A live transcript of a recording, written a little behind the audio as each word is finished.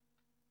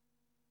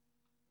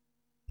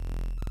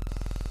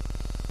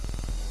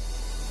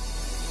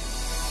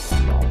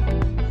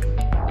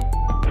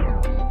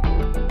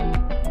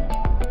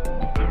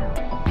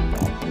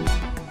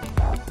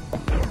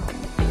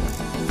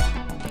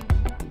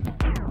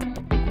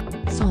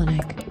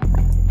Sonic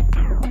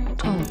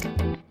Talk.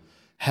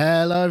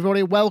 Hello,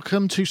 everybody.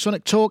 Welcome to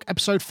Sonic Talk,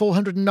 episode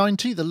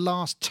 490, the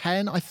last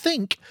 10. I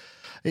think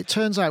it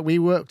turns out we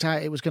worked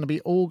out it was going to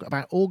be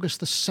about August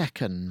the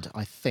 2nd,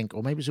 I think,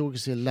 or maybe it's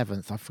August the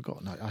 11th. I've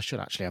forgotten. I should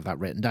actually have that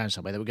written down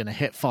somewhere that we're going to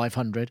hit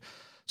 500.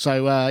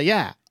 So,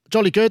 yeah.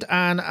 Jolly good,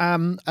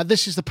 and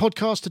this is the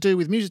podcast to do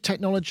with music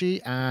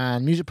technology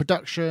and music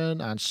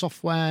production and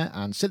software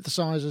and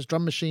synthesizers,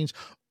 drum machines,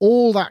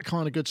 all that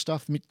kind of good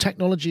stuff.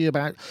 Technology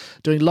about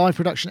doing live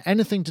production,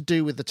 anything to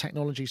do with the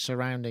technology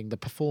surrounding the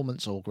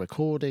performance or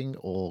recording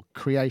or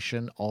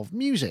creation of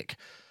music.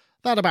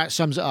 That about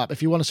sums it up.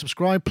 If you want to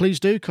subscribe, please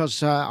do,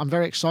 because I'm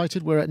very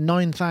excited. We're at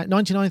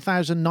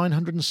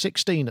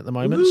 99,916 at the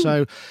moment,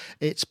 so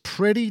it's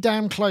pretty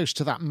damn close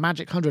to that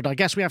magic 100. I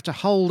guess we have to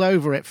hold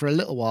over it for a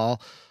little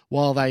while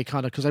they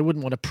kind of, because they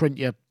wouldn't want to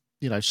print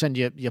send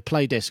your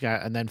play disc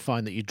out and then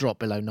find that you drop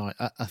below 9.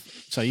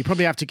 So you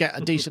probably have to get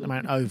a decent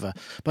amount over.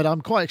 But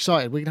I'm quite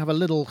excited. We can have a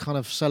little kind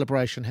of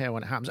celebration here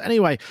when it happens.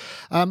 Anyway,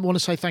 I want to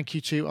say thank you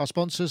to our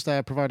sponsors.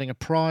 They're providing a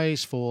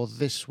prize for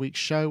this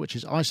week's show, which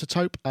is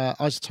iZotope.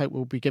 iZotope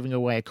will be giving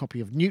away a copy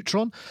of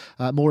Neutron.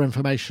 More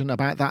information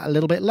about that a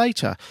little bit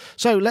later.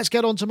 So let's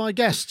get on to my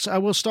guests.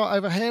 We'll start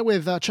over here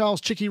with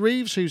Charles Chicky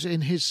Reeves, who's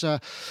in his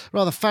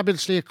rather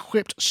fabulously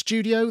equipped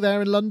studio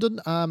there in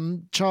London.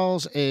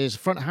 Charles is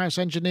front house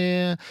engineer,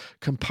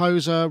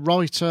 composer,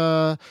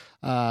 writer,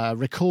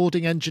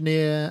 recording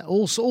engineer,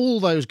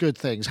 all those good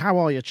things. How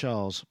are you,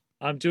 Charles?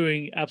 I'm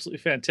doing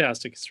absolutely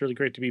fantastic. It's really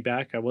great to be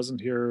back. I wasn't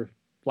here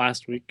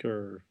last week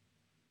or...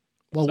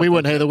 Well, we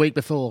weren't here the week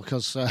before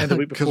because... and the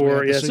week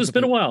before, yeah. So it's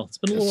been a while. It's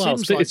been a little while.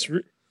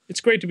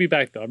 It's great to be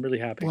back, though. I'm really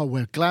happy. Well,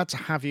 we're glad to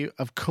have you,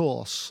 of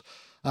course.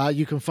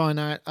 You can find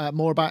out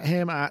more about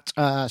him at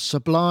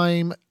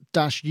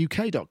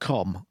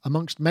sublime-uk.com,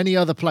 amongst many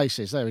other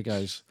places. There he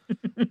goes.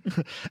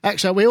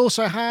 Excellent. We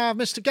also have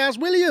Mr. Gaz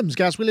Williams.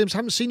 Gaz Williams,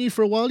 haven't seen you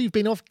for a while. You've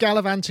been off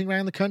gallivanting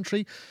around the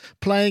country,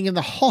 playing in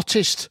the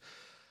hottest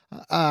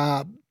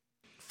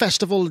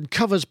festival and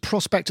covers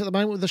prospect at the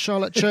moment with the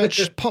Charlotte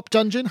Church Pop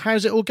Dungeon.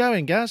 How's it all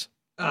going, Gaz?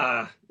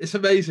 It's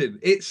amazing.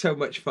 It's so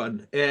much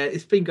fun.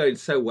 It's been going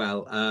so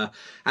well.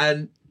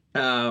 Yeah,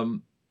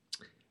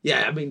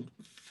 I mean,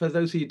 for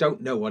those of you who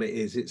don't know what it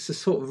is, it's a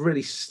sort of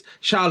really...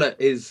 Charlotte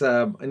is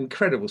an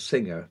incredible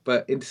singer,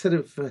 but instead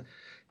of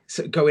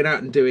going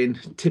out and doing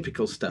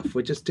typical stuff,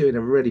 we're just doing a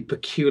really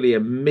peculiar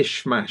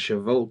mishmash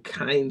of all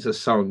kinds of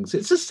songs.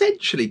 It's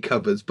essentially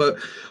covers, but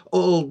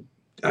all,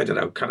 I don't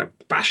know, kind of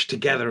bashed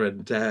together,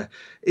 and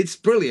it's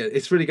brilliant.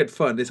 It's really good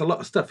fun. There's a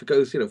lot of stuff. It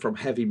goes, from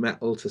heavy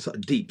metal to sort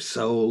of deep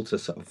soul to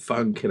sort of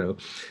funk,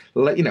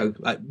 like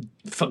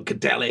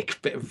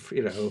funkadelic, bit of,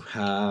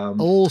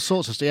 all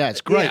sorts of stuff. Yeah, it's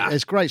great. Yeah.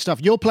 It's great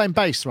stuff. You're playing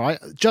bass, right?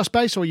 Just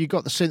bass, or you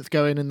got the synth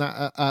going in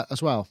that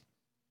as well?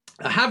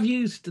 I have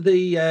used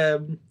the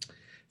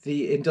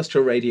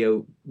industrial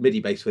radio MIDI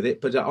bass with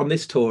it, but on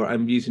this tour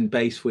I'm using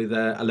bass with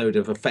a load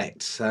of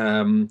effects,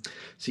 so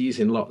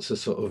using lots of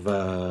sort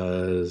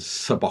of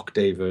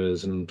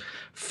sub-octavers and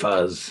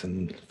fuzz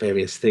and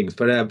various things,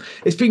 but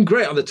it's been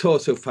great on the tour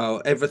so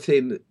far.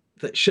 Everything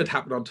that should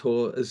happen on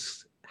tour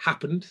has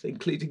happened,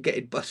 including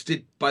getting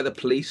busted by the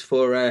police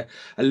for a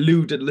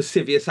lewd and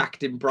lascivious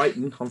act in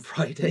Brighton on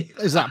Friday.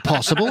 Is that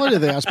possible? I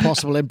don't think that's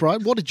possible in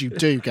Brighton. What did you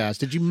do, Gaz?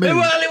 Did you move?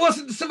 Well, it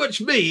wasn't so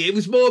much me. It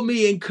was more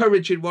me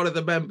encouraging one of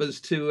the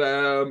members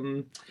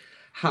to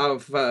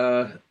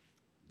have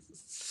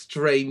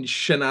strange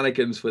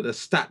shenanigans with a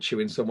statue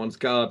in someone's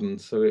garden.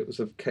 So it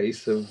was a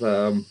case of...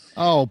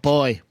 oh,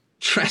 boy.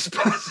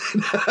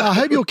 Trespassing. I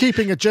hope you're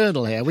keeping a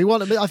journal here.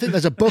 I think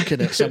there's a book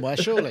in it somewhere,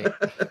 surely.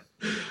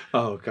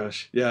 Oh,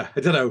 gosh. Yeah,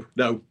 I don't know.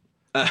 No.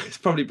 It's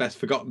probably best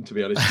forgotten, to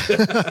be honest.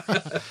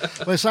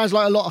 Well, it sounds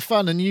like a lot of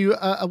fun. And you,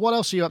 what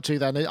else are you up to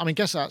then? I mean,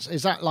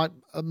 is that like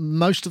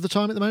most of the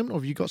time at the moment, or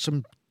have you got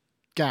some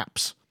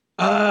gaps?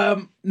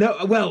 No,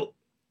 well,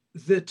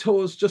 the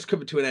tour's just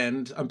coming to an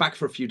end. I'm back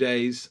for a few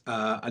days,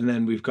 and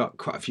then we've got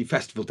quite a few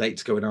festival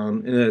dates going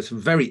on. Some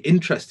very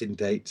interesting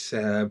dates,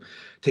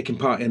 taking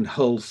part in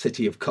Hull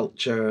City of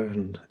Culture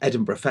and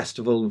Edinburgh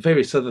Festival and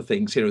various other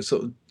things,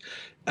 sort of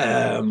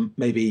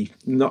maybe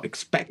not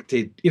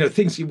expected,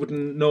 things you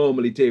wouldn't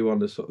normally do on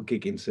the sort of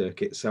gigging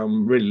circuit. So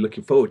I'm really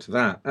looking forward to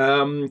that.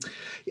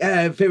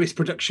 Various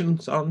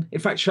productions on. In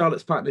fact,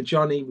 Charlotte's partner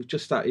Johnny, we've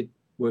just started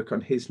work on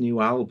his new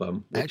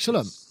album.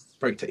 Excellent.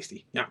 Very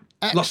tasty. Yeah.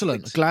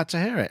 Excellent. Glad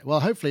to hear it. Well,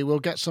 hopefully we'll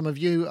get some of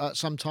you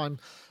sometime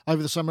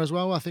over the summer as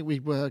well. I think we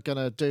were going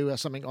to do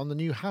something on the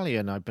new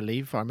Hallion, I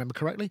believe, if I remember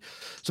correctly.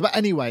 So, but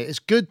anyway, it's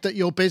good that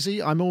you're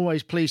busy. I'm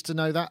always pleased to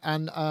know that.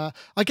 And I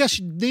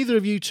guess neither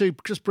of you two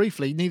got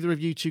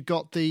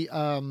the...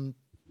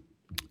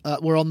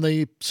 we're on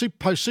the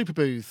post Super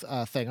Booth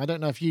thing. I don't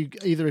know if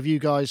either of you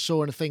guys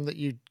saw anything that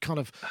you kind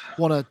of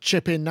want to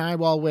chip in now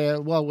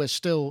while it's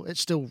still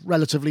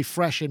relatively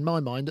fresh in my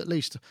mind, at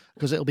least,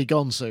 because it'll be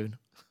gone soon.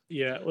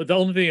 Yeah, well, the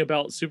only thing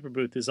about Super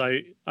Booth is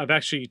I've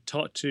actually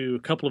talked to a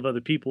couple of other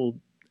people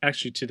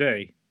actually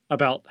today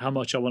about how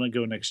much I want to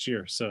go next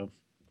year. So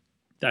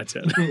That's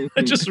it.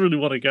 I just really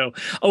want to go.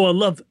 Oh,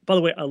 by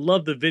the way, I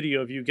love the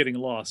video of you getting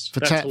lost. For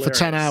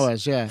 10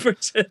 hours, yeah. For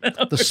 10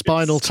 hours. The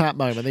spinal tap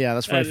moment. Yeah,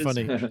 that's very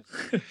funny.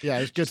 Yeah,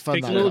 it's good fun.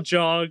 Take a little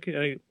jog.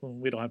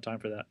 We don't have time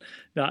for that.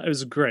 No, it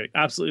was great.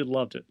 Absolutely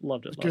loved it.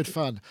 Loved it. Good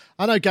fun.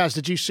 I know, Gaz,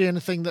 did you see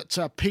anything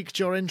that piqued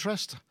your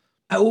interest?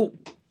 Oh,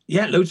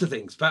 yeah, loads of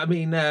things. But I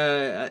mean,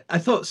 I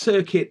thought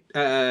Circuit,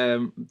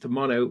 the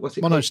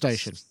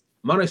Monostation.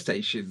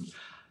 Monostation.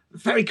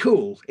 Very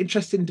cool,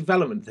 interesting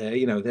development there.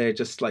 You know, they're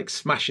just like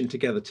smashing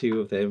together two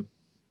of their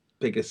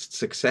biggest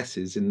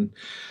successes, and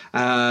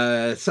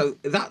so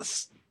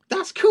that's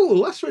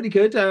cool. That's really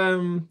good.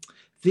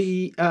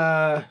 The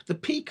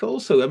Peak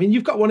also. I mean,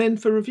 you've got one in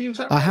for review. Is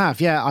that right? I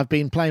have, yeah. I've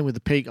been playing with the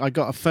Peak. I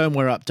got a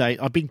firmware update.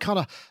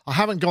 I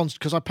haven't gone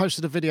because I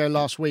posted a video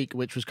last week,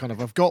 which was kind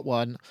of I've got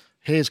one.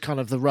 Here's kind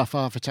of the rough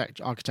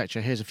architecture.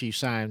 Here's a few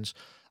sounds.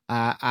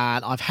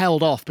 And I've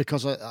held off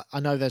because I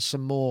know there's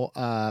some more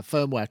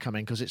firmware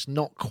coming because it's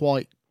not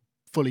quite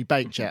fully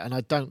baked yet, and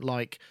I don't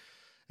like,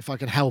 if I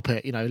can help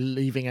it,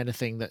 leaving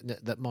anything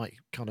that might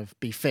kind of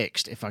be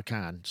fixed if I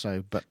can.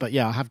 So, but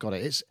yeah, I have got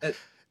it. It's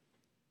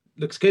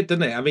looks good,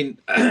 doesn't it? I mean,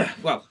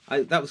 well,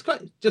 that was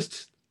quite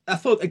just. I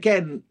thought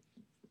again,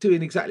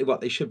 doing exactly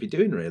what they should be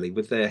doing really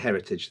with their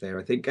heritage there.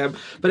 I think,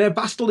 but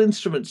Bastel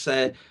Instruments.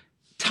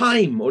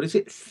 Time, or is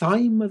it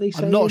Thyme, are they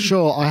saying? I'm not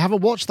sure. I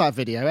haven't watched that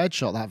video. Ed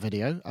shot that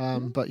video.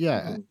 But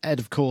yeah, Ed,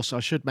 of course,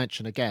 I should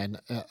mention again,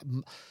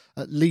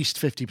 at least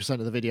 50%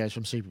 of the videos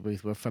from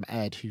Superbooth were from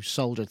Ed, who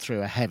soldiered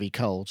through a heavy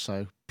cold.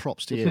 So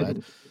props to you,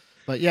 Ed.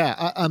 But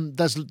yeah,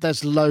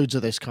 there's loads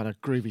of this kind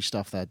of groovy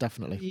stuff there,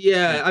 definitely.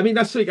 Yeah, I mean,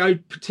 that's something I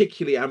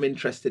particularly am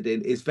interested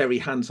in, is very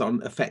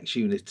hands-on effects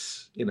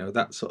units,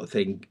 that sort of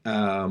thing.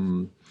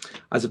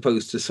 As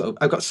opposed to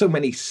I've got so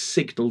many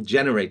signal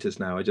generators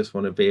now. I just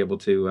want to be able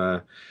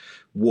to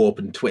warp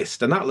and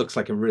twist, and that looks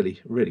like a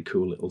really, really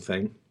cool little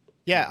thing.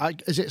 Yeah,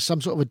 is it some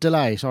sort of a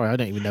delay? Sorry, I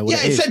don't even know what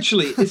it is.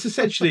 It's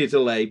essentially a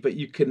delay, but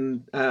you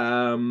can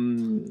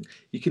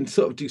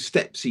sort of do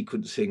step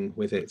sequencing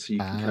with it, so you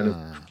can kind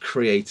of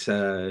create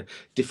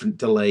different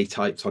delay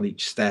types on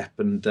each step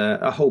and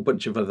a whole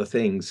bunch of other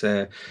things.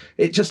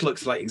 It just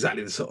looks like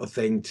exactly the sort of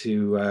thing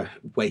to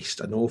waste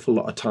an awful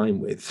lot of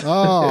time with.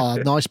 Oh,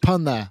 nice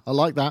pun there. I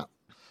like that.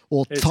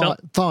 Or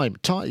thyme,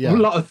 yeah. A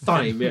lot of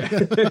thyme, yeah.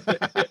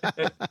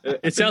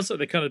 It sounds like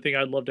the kind of thing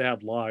I'd love to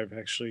have live,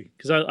 actually,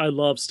 because I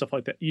love stuff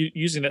like that.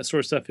 Using that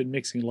sort of stuff in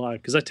mixing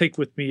live, because I take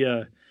with me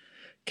a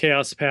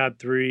Chaos Pad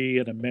 3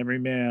 and a Memory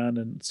Man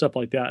and stuff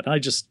like that.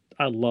 And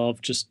I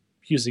love just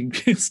using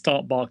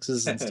stomp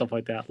boxes and stuff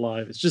like that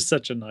live. It's just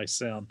such a nice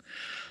sound.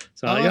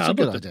 So that's a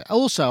good idea.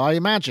 Also, I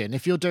imagine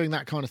if you're doing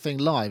that kind of thing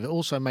live, it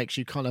also makes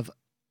you kind of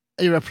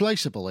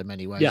irreplaceable in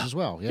many ways as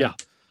well. Yeah.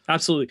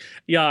 Absolutely.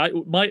 Yeah,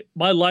 my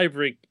live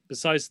rig,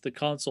 besides the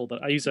console,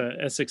 that I use a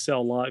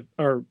SXL live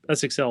or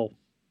SXL,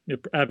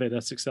 Avid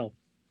SXL.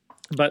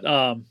 But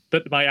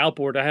my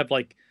outboard, I have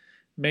like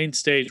main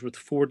stage with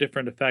 4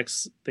 different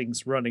effects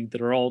things running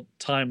that are all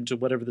timed to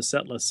whatever the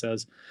set list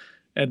says.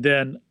 And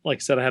then, like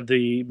I said, I have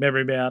the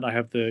Memory Man, I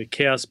have the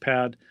Chaos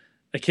Pad.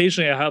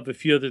 Occasionally I have a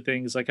few other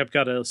things, like I've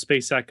got a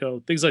Space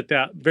Echo, things like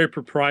that, very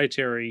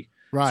proprietary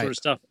sort of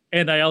stuff.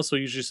 And I also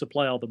usually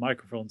supply all the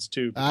microphones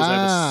too, because I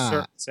have a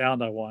certain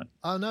sound I want.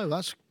 Oh no,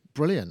 that's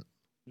brilliant.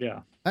 Yeah,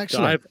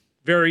 excellent. So I have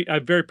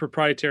very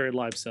proprietary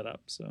live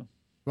setup. So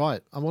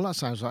right, well that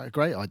sounds like a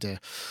great idea.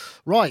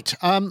 Right,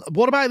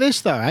 what about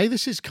this though? Hey,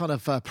 this is kind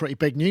of pretty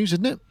big news,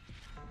 isn't it?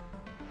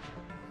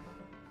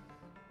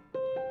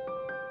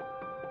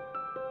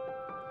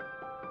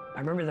 I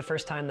remember the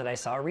first time that I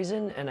saw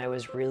Reason, and I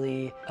was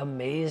really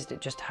amazed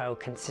at just how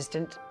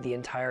consistent the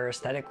entire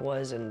aesthetic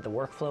was and the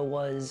workflow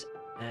was,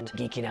 and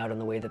geeking out on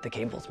the way that the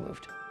cables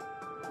moved.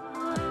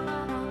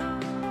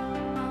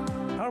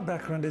 Our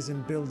background is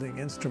in building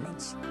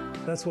instruments.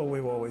 That's what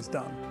we've always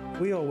done.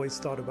 We always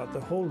thought about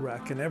the whole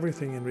rack and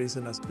everything in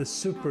Reason as the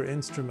super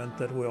instrument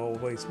that we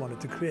always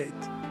wanted to create.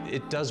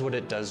 It does what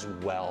it does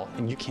well,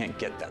 and you can't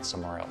get that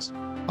somewhere else.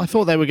 I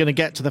thought they were going to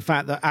get to the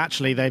fact that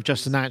actually they've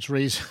just announced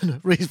Reason,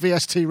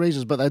 VST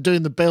Reasons, but they're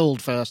doing the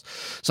build first.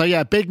 So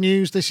yeah, big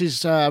news. This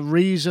is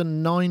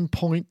Reason 9.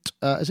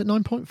 Is it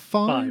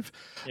 9.5?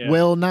 Yeah.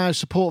 Will now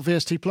support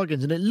VST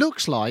plugins, and it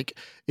looks like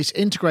it's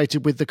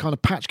integrated with the kind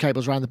of patch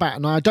cables around the back.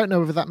 And I don't know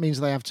whether that means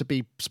they have to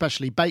be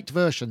specially baked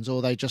versions,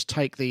 or they just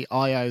take the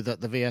I/O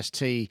that the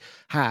VST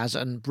has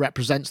and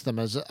represents them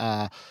as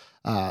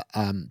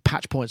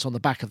patch points on the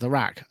back of the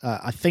rack.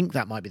 I think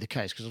that might be the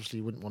case, because obviously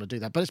you wouldn't want to do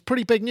that. But it's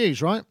pretty big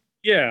news, right?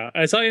 Yeah,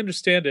 as I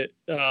understand it.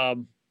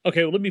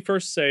 Okay, well, let me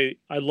first say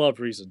I love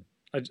Reason.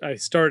 I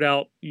started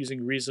out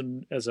using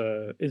Reason as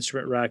a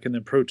instrument rack, and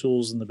then Pro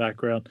Tools in the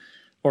background,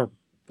 or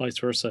vice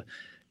versa.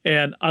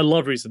 And I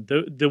love Reason.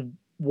 The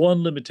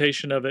one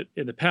limitation of it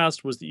in the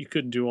past was that you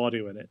couldn't do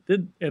audio in it.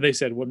 And they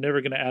said, we're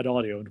never going to add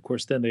audio. And of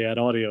course, then they add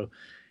audio.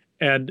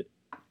 And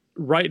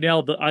right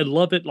now, I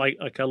love it. Like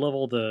I love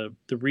all the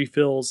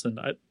refills and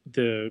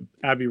the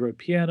Abbey Road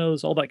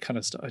pianos, all that kind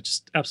of stuff. I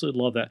just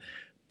absolutely love that.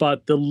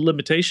 But the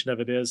limitation of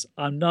it is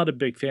I'm not a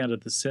big fan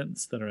of the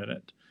synths that are in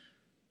it.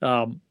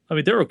 I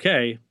mean, they're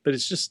okay, but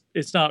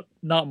it's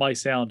not my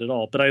sound at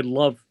all. But I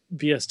love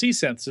VST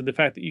synths, and the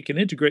fact that you can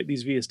integrate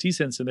these VST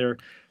synths in there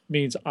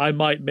means I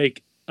might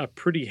make a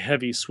pretty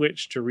heavy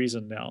switch to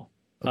Reason now.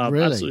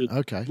 Really? Absolutely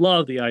Okay.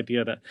 love the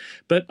idea of that.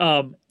 But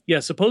yeah,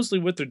 supposedly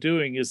what they're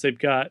doing is they've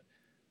got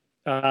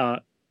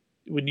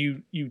when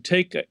you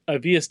take a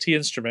VST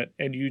instrument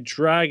and you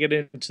drag it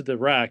into the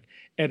rack,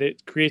 and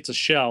it creates a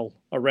shell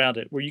around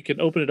it where you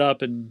can open it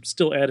up and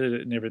still edit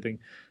it and everything.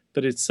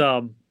 But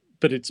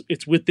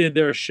it's within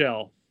their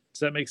shell. Does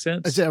that make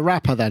sense? Is it a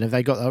wrapper then? Have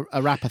they got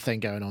a wrapper thing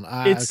going on?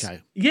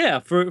 Okay. Yeah,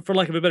 for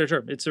lack of a better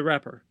term, it's a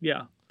wrapper.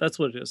 Yeah, that's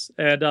what it is.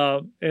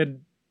 And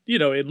you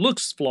know, it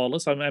looks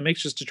flawless. I'm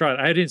anxious to try it.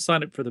 I didn't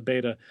sign up for the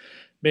beta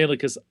mainly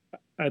because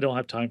I don't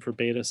have time for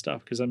beta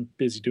stuff because I'm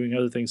busy doing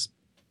other things.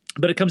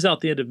 But it comes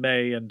out the end of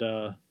May, and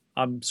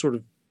I'm sort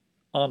of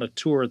on a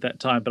tour at that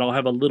time. But I'll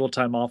have a little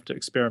time off to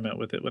experiment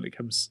with it when it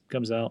comes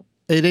out.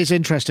 It is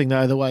interesting,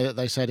 though, the way that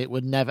they said it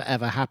would never,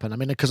 ever happen. I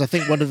mean, because I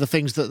think one of the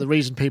things that the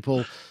reason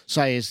people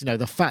say is, you know,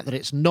 the fact that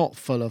it's not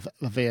full of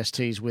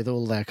VSTs with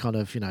all their kind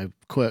of, you know,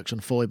 quirks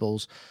and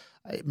foibles,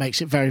 it makes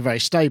it very, very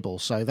stable.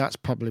 So that's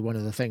probably one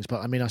of the things.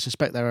 But I mean, I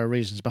suspect there are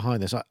reasons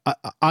behind this.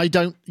 I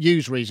don't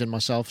use Reason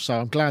myself, so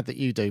I'm glad that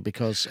you do,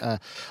 because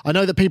I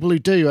know that people who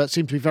do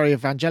seem to be very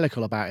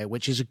evangelical about it,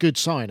 which is a good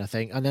sign, I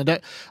think.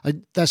 And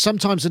there's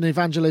sometimes an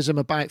evangelism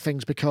about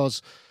things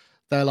because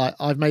they're like,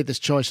 I've made this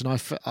choice and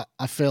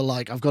I feel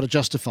like I've got to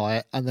justify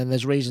it. And then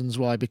there's reasons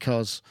why,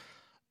 because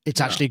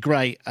it's actually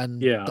great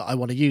and that I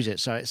want to use it.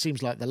 So it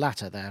seems like the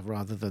latter there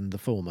rather than the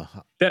former.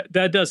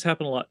 That does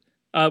happen a lot.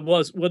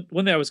 One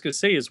thing I was going to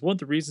say is one of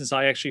the reasons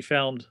I actually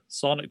found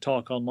Sonic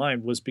Talk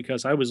online was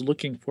because I was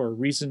looking for a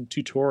Reason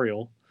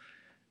tutorial.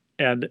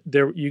 And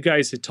you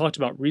guys had talked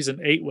about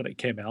Reason 8 when it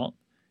came out,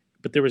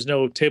 but there was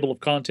no table of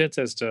contents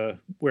as to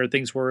where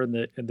things were in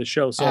the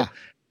show. So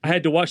I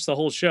had to watch the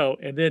whole show,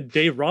 and then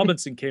Dave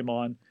Robinson came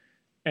on,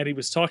 and he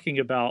was talking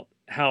about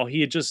how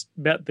he had just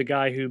met the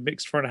guy who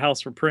mixed Front of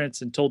House for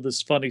Prince and told this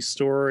funny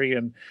story,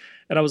 and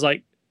I was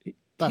like,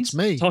 "That's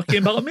me talking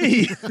about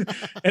me,"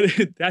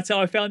 and that's how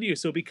I found you.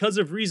 So because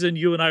of Reason,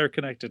 you and I are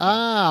connected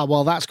now.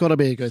 Well, that's got to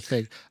be a good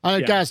thing.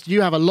 Gaz,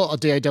 you have a lot of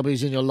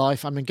DAWs in your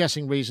life. I'm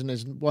guessing Reason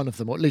isn't one of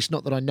them, or at least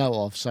not that I know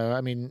of. So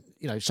I mean,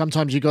 you know,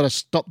 sometimes you got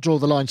to draw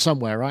the line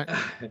somewhere, right?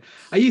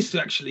 I used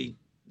to actually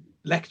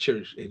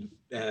lecture in.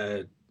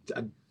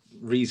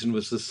 Reason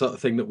was the sort of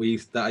thing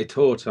that I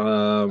taught.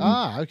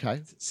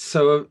 Okay.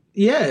 So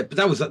yeah, but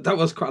that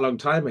was quite a long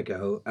time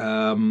ago.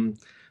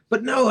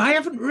 But no, I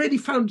haven't really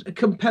found a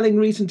compelling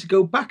reason to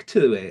go back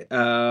to it.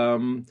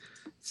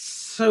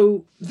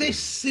 So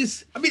this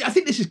is, I mean, I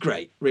think this is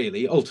great.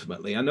 Really,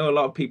 ultimately, I know a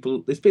lot of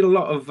people. There's been a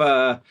lot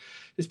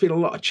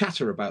of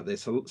chatter about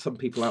this. Some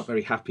people aren't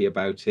very happy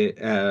about it.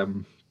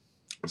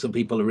 Some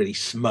people are really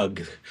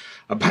smug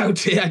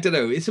about it. I don't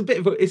know. It's a bit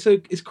of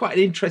it's quite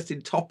an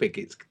interesting topic.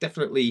 It's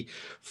definitely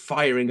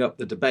firing up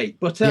the debate.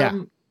 But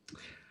I'm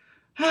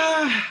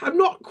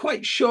not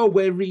quite sure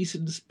where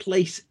Reason's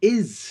place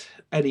is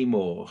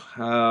anymore.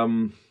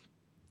 You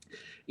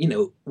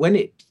know, when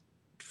it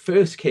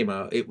first came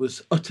out, it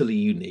was utterly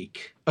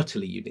unique,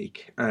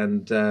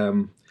 and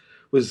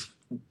was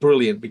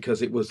brilliant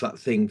because it was that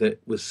thing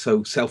that was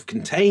so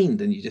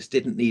self-contained, and you just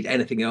didn't need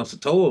anything else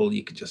at all.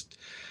 You could just,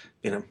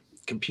 you know,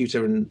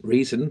 computer and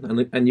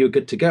Reason, and you're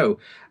good to go.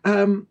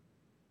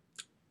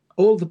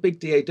 All the big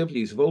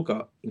DAWs have all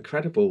got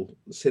incredible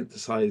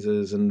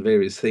synthesizers and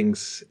various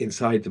things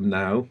inside them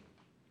now,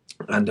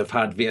 and have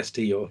had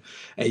VST or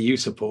AU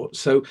support.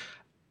 So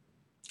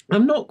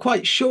I'm not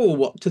quite sure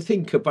what to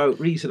think about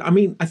Reason. I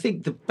mean, I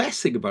think the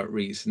best thing about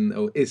Reason,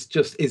 though, is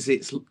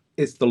the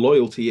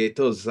loyalty it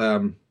does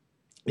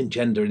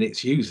engender in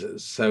its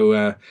users.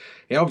 So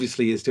it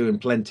obviously is doing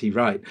plenty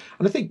right.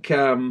 And I think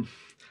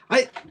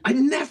I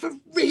never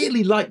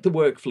really liked the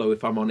workflow,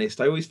 if I'm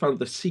honest. I always found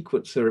the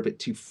sequencer a bit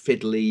too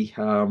fiddly.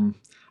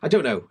 I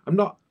don't know.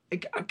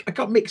 I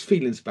got mixed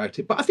feelings about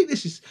it, but I think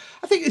this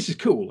is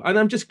cool, and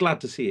I'm just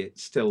glad to see it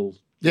still.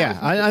 Yeah,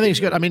 I think it's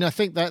good. I mean, I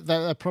think that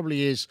there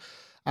probably is,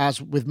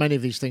 as with many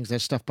of these things,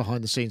 there's stuff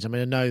behind the scenes. I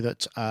mean, I know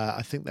that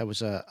I think there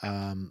was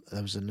an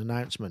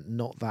announcement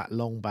not that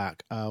long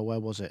back.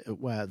 Where was it?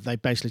 Where they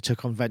basically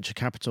took on venture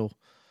capital.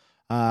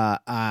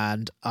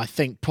 And I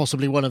think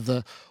possibly one of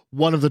the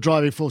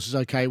driving forces.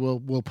 Okay,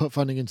 we'll put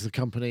funding into the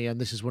company, and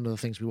this is one of the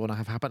things we want to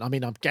have happen. I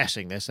mean, I'm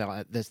guessing this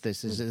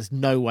is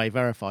no way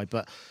verified,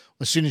 but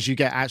as soon as you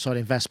get outside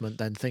investment,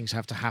 then things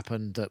have to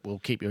happen that will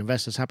keep your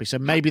investors happy. So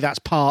maybe that's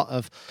part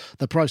of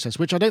the process,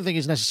 which I don't think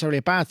is necessarily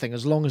a bad thing,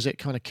 as long as it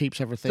kind of keeps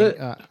everything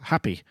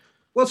happy.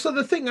 Well, so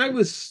the thing I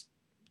was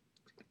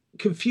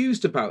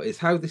confused about is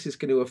how this is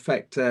going to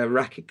affect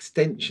rack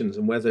extensions,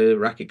 and whether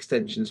rack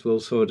extensions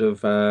will sort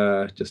of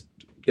just,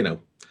 you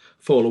know,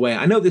 fall away.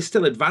 I know there's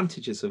still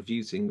advantages of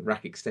using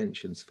rack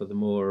extensions for the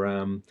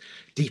more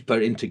deeper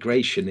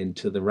integration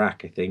into the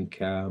rack, I think.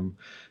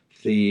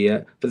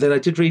 But then I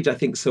did read, I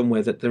think,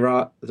 somewhere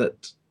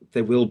that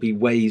there will be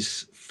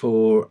ways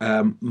for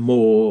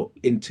more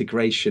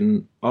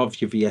integration of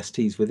your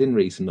VSTs within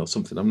Reason or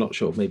something. I'm not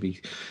sure.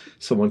 Maybe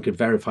someone could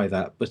verify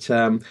that. But,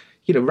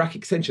 rack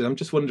extensions, I'm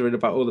just wondering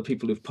about all the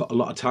people who've put a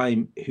lot of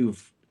time,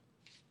 who've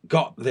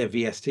got their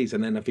VSTs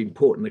and then have been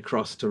porting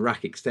across to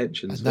rack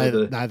extensions.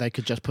 Now they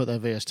could just put their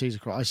VSTs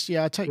across.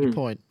 I take your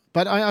point.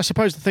 But I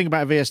suppose the thing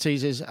about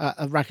VSTs is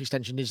a rack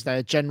extension is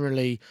they're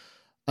generally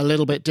a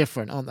little bit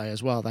different, aren't they,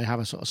 as well? They have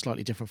a sort of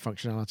slightly different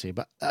functionality.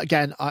 But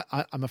again,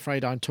 I'm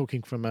afraid I'm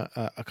talking from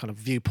a kind of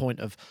viewpoint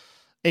of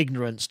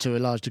ignorance to a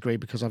large degree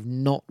because I've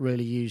not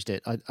really used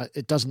it.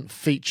 It doesn't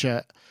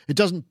feature. It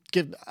doesn't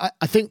give.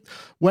 I think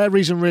where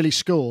Reason really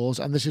scores,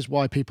 and this is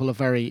why people are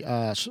very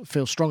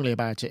feel strongly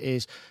about it,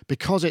 is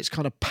because it's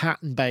kind of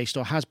pattern based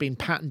or has been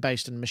pattern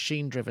based and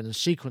machine driven and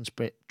sequence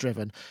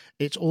driven.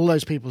 It's all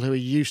those people who are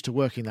used to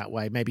working that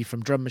way, maybe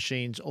from drum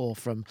machines or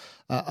from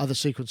other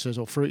sequencers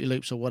or Fruity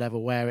Loops or whatever,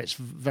 where it's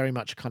very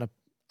much a kind of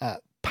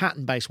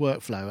pattern based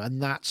workflow, and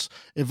that's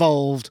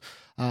evolved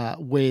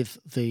with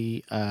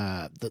the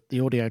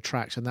audio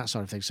tracks and that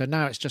sort of thing. So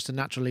now it's just a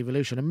natural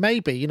evolution, and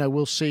maybe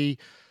we'll see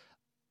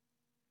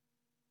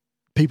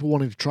people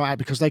wanting to try it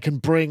because they can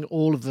bring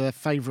all of their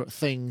favourite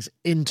things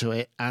into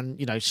it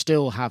and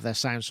still have their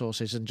sound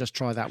sources and just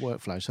try that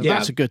workflow. So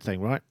that's a good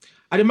thing, right?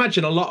 I'd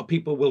imagine a lot of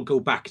people will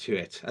go back to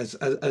it,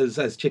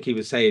 as Chicky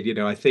was saying.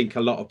 I think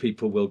a lot of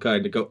people will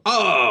kind of go,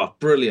 "Oh,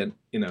 brilliant!"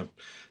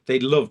 They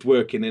loved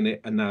working in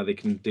it, and now they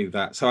can do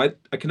that. So I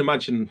can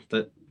imagine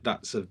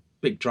that's a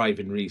big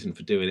driving reason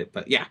for doing it.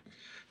 But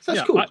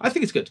that's cool. I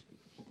think it's good.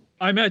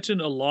 I imagine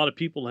a lot of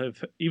people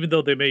have, even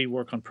though they may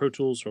work on Pro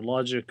Tools or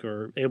Logic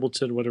or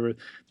Ableton or whatever,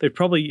 they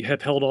probably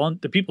have held on.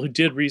 The people who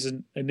did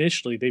Reason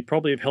initially, they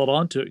probably have held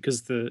on to it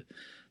because the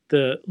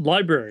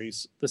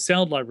libraries, the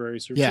sound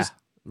libraries, are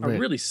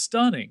really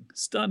stunning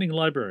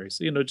libraries.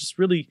 Just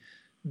really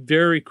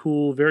very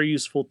cool, very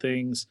useful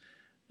things,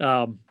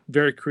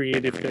 very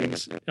creative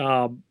things.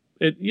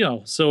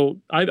 So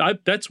I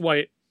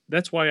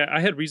that's why I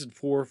had Reason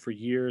 4 for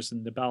years,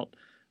 and about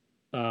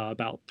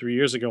 3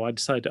 years ago, I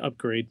decided to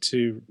upgrade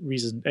to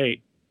Reason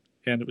 8,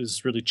 and it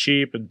was really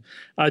cheap. And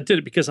I did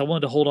it because I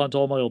wanted to hold on to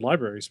all my old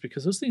libraries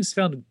because those things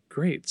sounded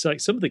great. It's like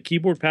some of the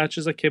keyboard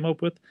patches I came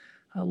up with,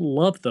 I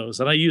love those,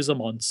 and I use them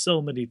on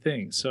so many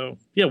things. So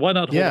why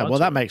not hold on to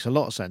that makes a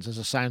lot of sense as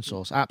a sound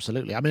source.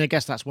 Absolutely. I mean, I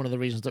guess that's one of the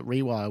reasons that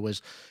Rewire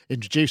was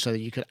introduced, so that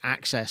you could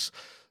access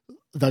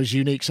those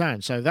unique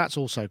sounds. So that's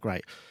also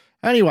great.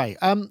 Anyway,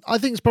 I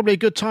think it's probably a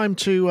good time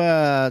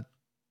to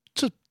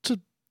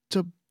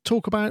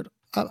talk about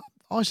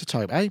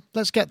iZotope, eh?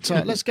 Let's get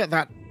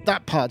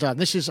that part done.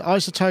 This is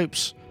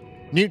iZotope's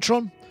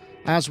Neutron,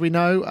 as we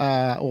know,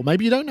 or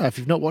maybe you don't know if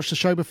you've not watched the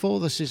show before.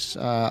 These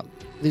are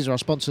our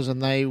sponsors,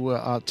 and they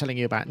are telling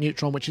you about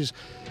Neutron, which is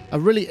a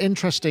really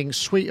interesting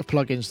suite of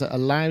plugins that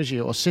allows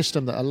you, or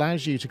system that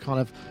allows you to kind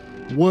of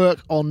work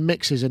on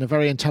mixes in a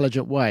very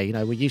intelligent way.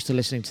 We're used to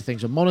listening to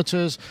things on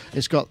monitors.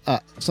 It's got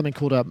something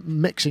called a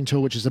mixing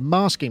tool, which is a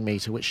masking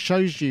meter, which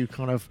shows you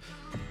kind of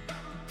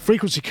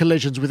frequency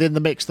collisions within the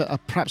mix that are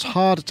perhaps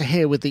harder to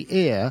hear with the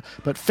ear,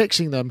 but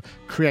fixing them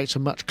creates a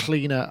much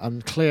cleaner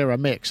and clearer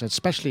mix,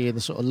 especially in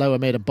the sort of lower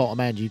mid and bottom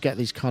end. You get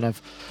these kind of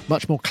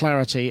much more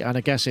clarity, and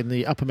I guess in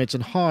the upper mids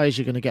and highs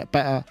you're going to get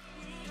better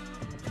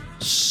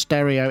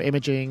stereo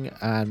imaging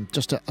and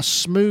just a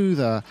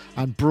smoother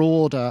and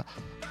broader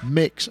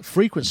mix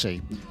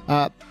frequency.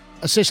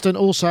 Assistant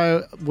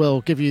also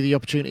will give you the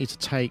opportunity to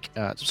take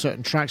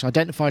certain tracks,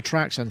 identify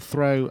tracks, and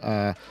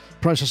throw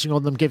processing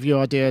on them, give you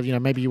an idea,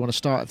 maybe you want to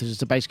start if this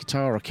is a bass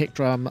guitar or a kick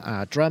drum,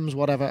 drums,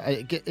 whatever.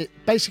 It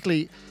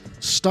basically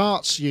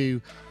starts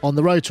you on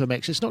the road to a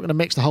mix. It's not going to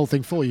mix the whole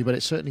thing for you, but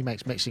it certainly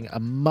makes mixing a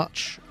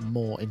much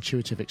more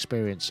intuitive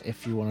experience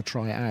if you want to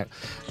try it out.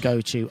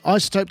 Go to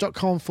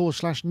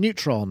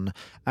izotope.com/neutron,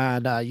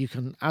 and you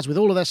can, as with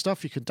all of their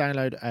stuff, you can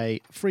download a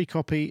free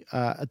copy,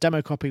 a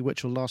demo copy,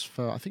 which will last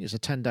for, I think it's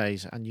 10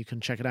 days, and you can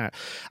check it out.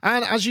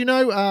 And as you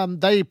know,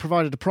 they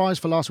provided a prize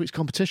for last week's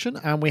competition,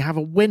 and we have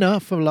a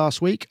winner for last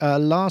week.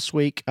 Last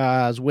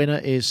week's winner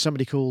is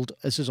somebody called,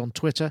 this is on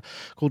Twitter,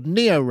 called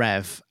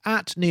NeoRev,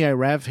 at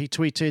NeoRev. He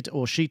tweeted,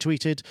 or she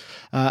tweeted,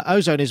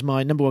 Ozone is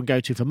my number one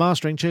go-to for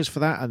mastering. Cheers for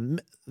that.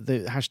 And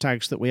the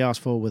hashtags that we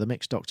asked for were the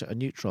Mix Doctor and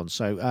Neutron.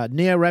 So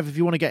NeoRev, if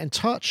you want to get in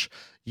touch,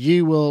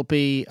 you will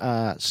be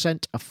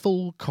sent a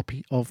full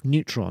copy of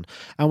Neutron.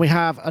 And we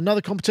have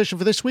another competition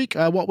for this week.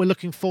 What we're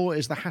looking for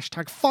is the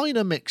hashtag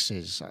Finer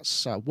Mixes.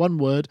 That's one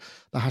word,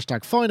 the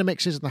hashtag Finer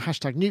Mixes and the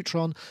hashtag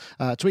Neutron.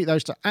 Tweet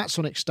those to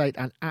 @SonicState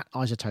and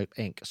 @iZotope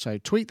Inc. So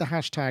tweet the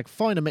hashtag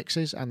Finer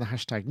Mixes and the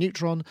hashtag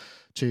Neutron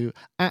to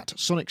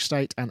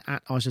 @SonicState and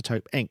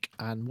 @iZotope Inc.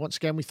 And once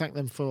again, we thank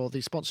them for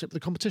the sponsorship of the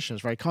competition.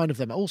 It's very kind of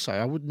them. Also,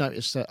 I would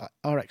notice that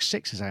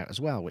RX6 is out as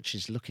well, which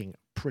is looking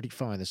pretty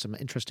fine. There's some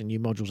interesting new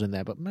modules in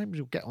there, but maybe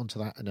we'll get onto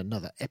that in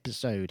another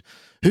episode.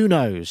 Who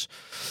knows?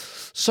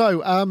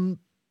 So,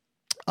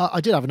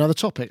 I did have another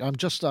topic. I'm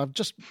just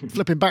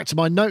flipping back to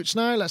my notes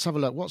now. Let's have a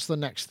look. What's the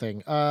next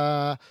thing?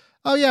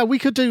 Oh yeah, we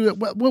could do.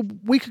 Well,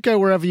 we could go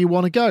wherever you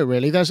want to go.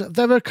 Really,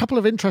 there are a couple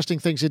of interesting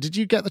things here. Did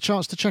you get the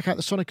chance to check out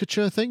the Sonic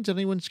Couture thing? Did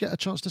anyone get a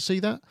chance to see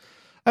that?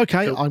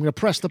 Okay, I'm going to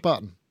press the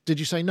button. Did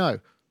you say no?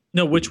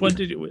 No, which one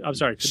did you? I'm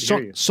sorry, couldn't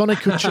hear you. Sonic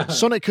Couture,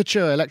 Sonic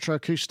Couture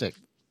electroacoustic.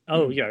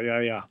 Oh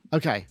yeah.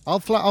 Okay, I'll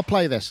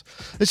play this.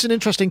 It's an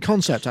interesting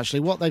concept, actually.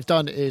 What they've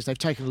done is they've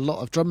taken a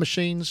lot of drum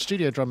machines,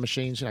 studio drum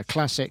machines,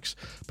 classics,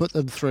 put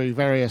them through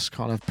various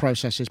kind of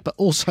processes, but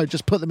also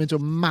just put them into a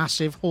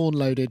massive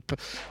horn-loaded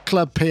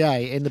club PA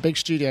in the big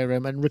studio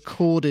room and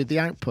recorded the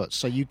outputs.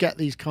 So you get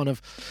these kind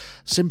of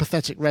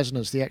sympathetic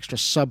resonance, the extra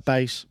sub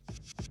bass.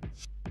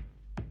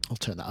 I'll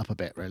turn that up a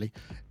bit, really,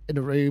 in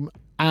a room,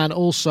 and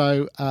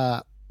also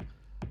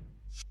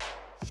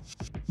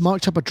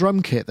marked up a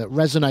drum kit that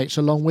resonates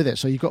along with it.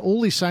 So you've got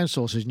all these sound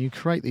sources and you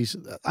create these,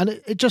 and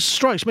it just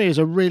strikes me as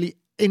a really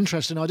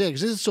interesting idea,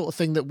 because this is the sort of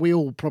thing that we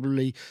all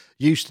probably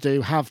used to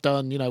do, have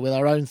done, with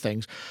our own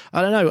things.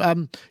 I don't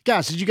know.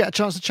 Gaz, did you get a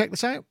chance to check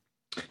this out?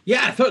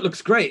 Yeah, I thought it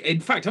looks great. In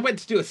fact, I went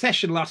to do a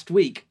session last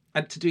week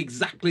and to do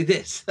exactly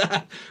this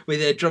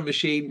with a drum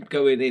machine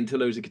going into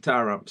loads of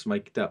guitar amps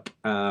mic'd up.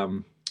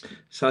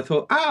 So I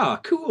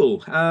thought,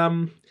 cool.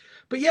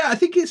 But yeah, I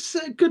think it's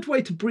a good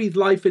way to breathe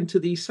life into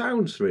these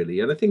sounds, really.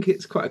 And I think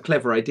it's quite a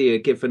clever idea,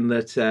 given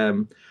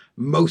that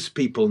most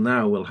people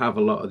now will have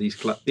a lot of these,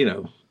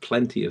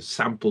 plenty of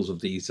samples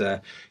of these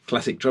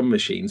classic drum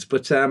machines.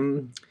 But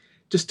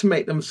just to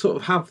make them sort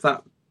of have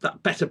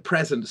that better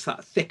presence,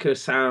 that thicker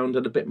sound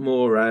and a bit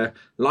more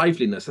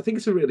liveliness, I think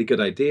it's a really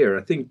good idea.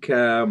 I think,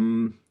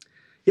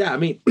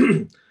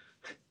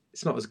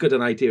 it's not as good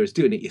an idea as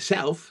doing it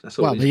yourself. That's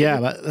all. Well, yeah,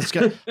 but let's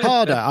go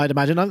harder, I'd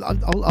imagine.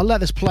 I'll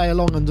let this play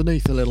along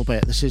underneath a little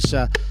bit. This is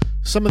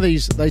some of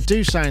these. They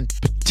do sound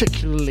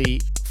particularly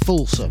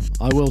fulsome,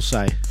 I will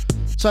say.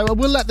 So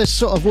we'll let this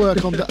sort of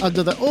work on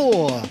under the.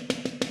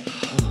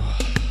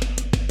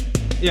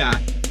 Yeah.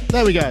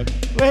 There we go.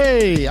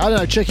 Hey, I don't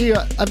know, Chicky.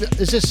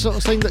 Is this sort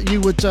of thing that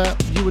you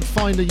would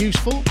find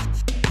useful?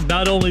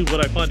 Not only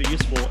would I find it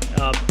useful,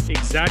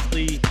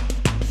 exactly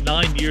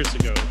 9 years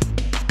ago,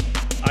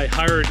 I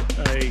hired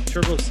a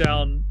Turbo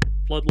Sound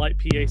floodlight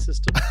PA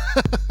system,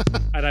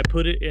 and I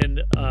put it in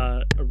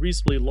a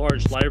reasonably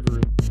large live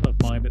room of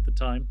mine at the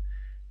time.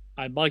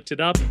 I mic'd it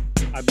up.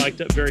 I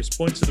mic'd up various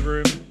points of the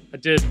room. I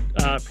did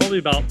probably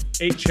about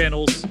 8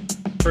 channels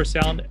per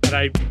sound, and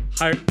I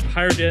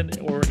hired in,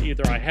 or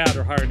either I had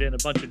or hired in, a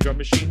bunch of drum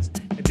machines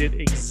and did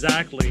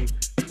exactly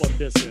what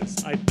this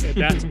is. And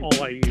that's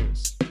all I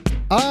use.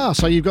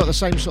 So you've got the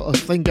same sort of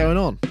thing going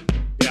on.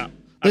 Yeah.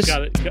 I've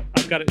got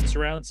it in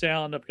surround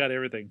sound. I've got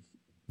everything.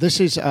 This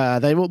is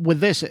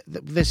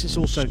this has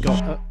also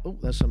got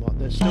there's some,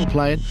 they're still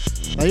playing.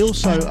 They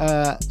also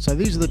so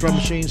these are the drum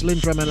machines: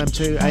 Lindrum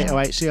LM2,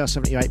 808,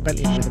 CR78,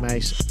 Bentley Rhythm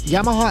Ace,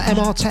 Yamaha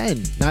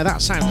MR10. Now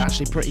that sounds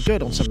actually pretty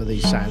good on some of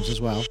these sounds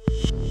as well.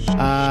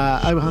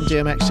 Oberheim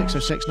DMX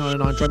 606,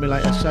 909 drum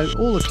emulator. So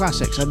all the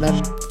classics, and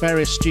then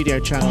various studio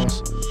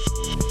channels.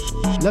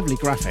 Lovely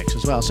graphics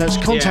as well. So it's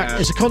contact. Yeah.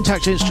 It's a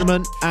contact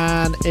instrument,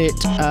 and it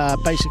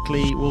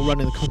basically will run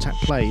in the contact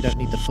play. You don't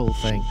need the full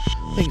thing.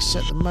 I think it's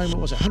at the moment,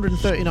 was it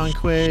 139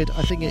 quid?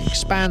 I think it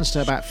expands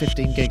to about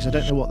 15 gigs. I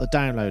don't know what the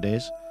download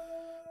is,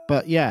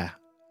 but yeah,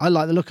 I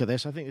like the look of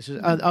this. I think this is.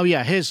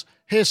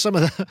 Here's some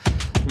of the.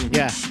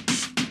 Yeah,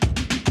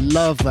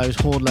 love those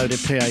horn-loaded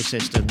PA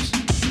systems.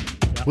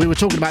 Yeah. We were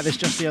talking about this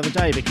just the other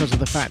day because of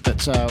the fact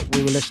that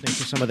we were listening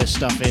to some of this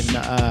stuff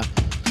in.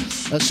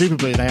 At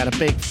Superblue, they had a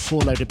big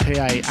four-loaded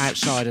PA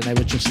outside, and they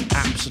were just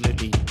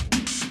absolutely,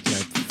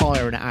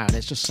 firing it out, and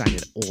it just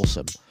sounded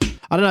awesome.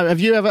 I don't know.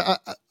 Have you ever?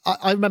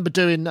 I remember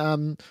doing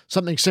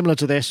something similar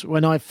to this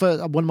when one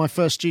of my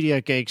first studio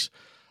gigs.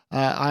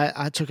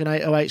 I took an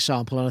 808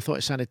 sample, and I thought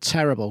it sounded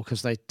terrible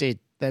because they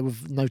were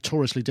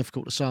notoriously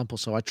difficult to sample.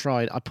 So I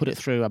put it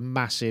through a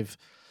massively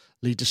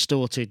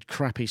distorted,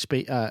 crappy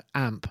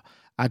amp.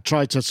 I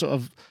tried to sort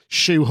of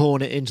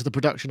shoehorn it into the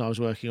production I was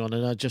working on,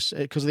 and I just,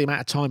 because of the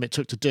amount of time it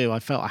took to do, I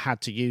felt I had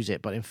to use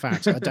it. But in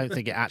fact, I don't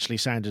think it actually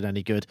sounded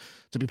any good,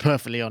 to be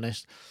perfectly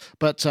honest.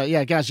 But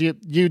yeah, Gaz, you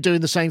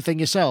doing the same thing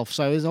yourself,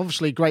 so it's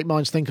obviously great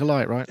minds think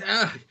alike, right?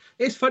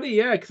 It's funny,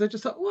 yeah, because I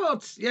just thought,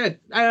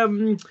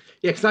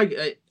 because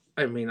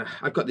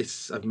I've got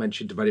this. I've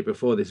mentioned about it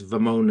before. This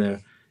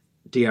Vermona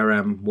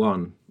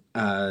DRM1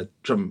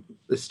 drum.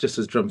 It's just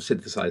a drum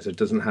synthesizer. It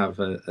doesn't have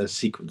a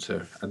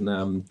sequencer,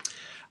 and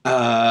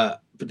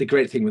but the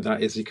great thing with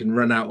that is you can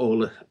run out all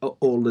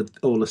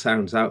the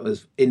sounds out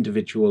as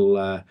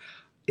individual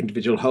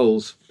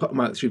holes, put them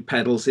out through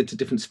pedals into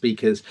different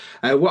speakers.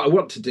 What I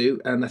want to do,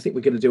 and I think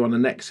we're going to do on the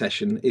next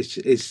session,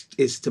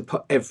 is to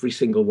put every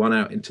single one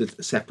out into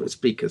separate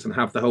speakers and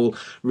have the whole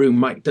room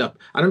mic'd up.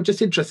 And I'm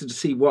just interested to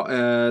see what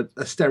a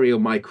stereo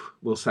mic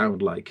will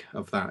sound like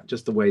of that,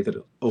 just the way that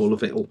all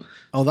of it will.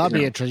 Oh, that'd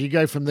be interesting. You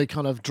go from the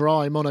kind of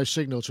dry mono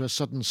signal to a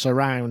sudden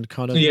surround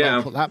kind of.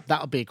 Yeah.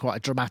 That would be quite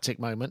a dramatic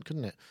moment,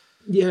 couldn't it?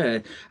 Yeah.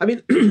 I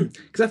mean,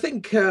 because I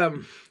think there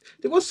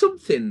was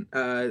something.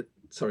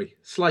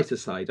 Slight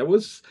aside. I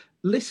was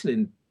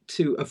listening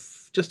to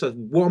just a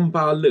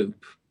 1-bar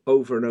loop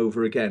over and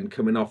over again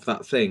coming off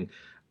that thing.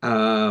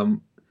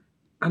 And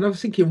I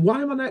was thinking,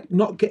 why am I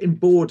not getting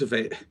bored of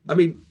it? I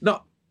mean,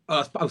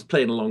 I was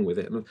playing along with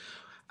it.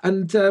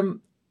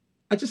 And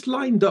I just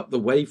lined up the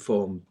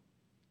waveform,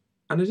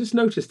 and I just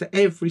noticed that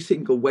every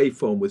single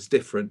waveform was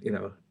different,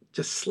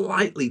 just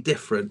slightly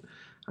different.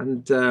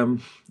 And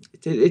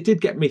it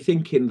did get me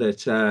thinking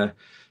that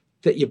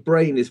your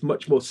brain is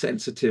much more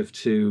sensitive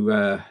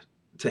to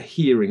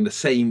hearing the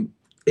same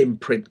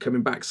imprint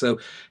coming back. So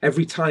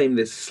every time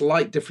there's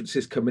slight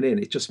differences coming in,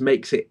 it just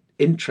makes it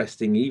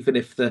interesting, even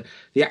if the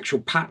actual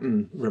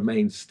pattern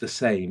remains the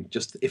same.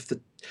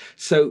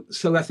 So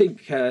I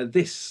think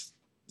this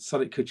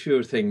Sonic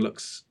Couture thing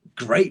looks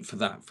great for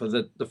that, for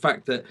the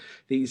fact that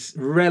these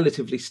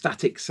relatively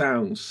static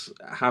sounds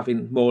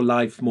having more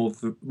life,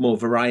 more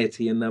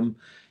variety in them.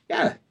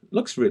 Yeah,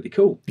 looks really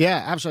cool.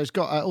 Yeah, absolutely. It's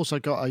got also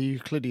got a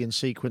Euclidean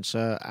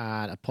sequencer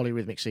and a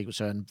polyrhythmic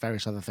sequencer and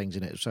various other things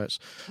in it. So it's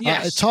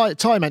yes.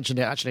 Ty mentioned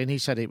it actually, and he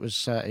said it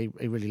was he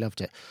really loved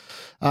it.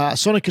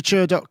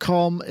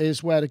 SonicCouture.com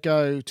is where to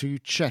go to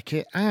check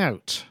it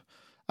out.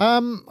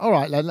 All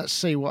right, then let's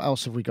see what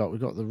else have we got. We've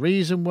got the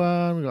Reason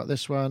one. We've got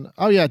this one.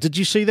 Oh yeah, did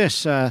you see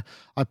this? I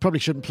probably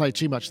shouldn't play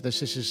too much of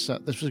this. This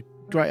was a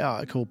great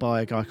article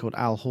by a guy called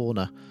Al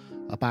Horner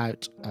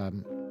about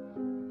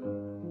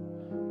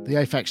the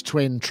Aphex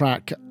Twin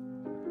track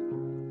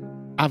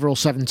Avril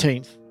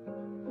 17th.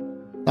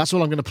 That's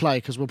all I'm going to play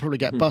because we'll probably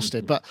get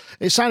busted. But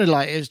it sounded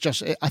like it's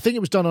just, I think it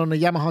was done on a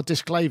Yamaha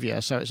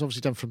Disclavia, so it's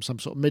obviously done from some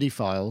sort of MIDI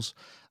files.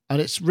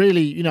 And it's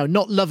really,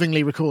 not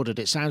lovingly recorded.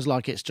 It sounds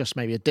like it's just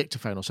maybe a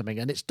dictaphone or something.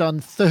 And it's done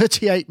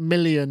 38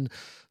 million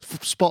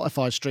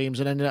Spotify streams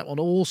and ended up on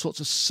all sorts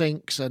of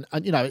syncs. And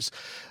it's,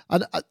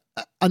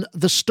 and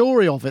the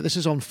story of it, this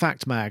is on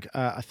Fact Mag.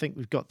 I think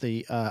we've got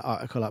the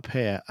article up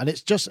here. And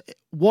it's just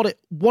what it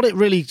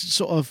really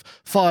sort of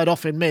fired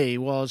off in me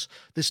was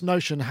this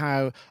notion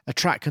how a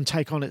track can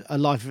take on a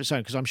life of its own.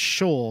 Because I'm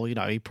sure,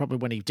 he probably,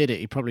 when he did it,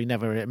 he probably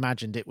never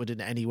imagined it would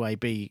in any way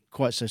be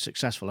quite so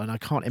successful. And I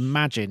can't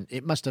imagine,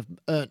 it must have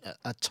earned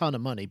a ton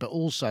of money, but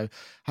also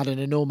had an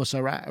enormous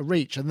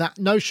reach. And that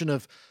notion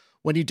of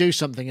when you do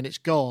something and it's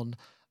gone,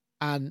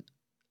 and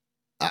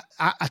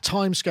at a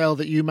timescale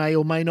that you may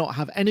or may not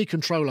have any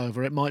control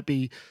over. It might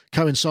be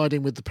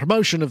coinciding with the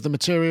promotion of the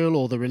material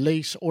or the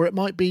release, or it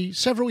might be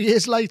several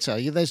years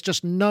later. There's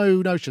just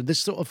no notion,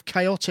 this sort of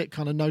chaotic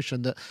kind of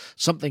notion that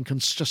something can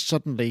just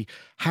suddenly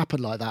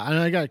happen like that. And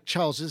I go,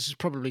 Charles, this is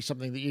probably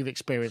something that you've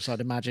experienced, I'd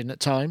imagine, at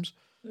times.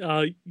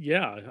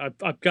 Yeah,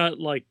 I've got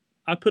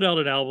I put out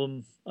an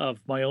album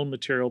of my own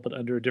material, but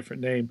under a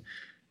different name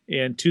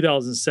in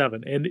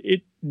 2007, and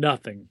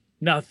nothing,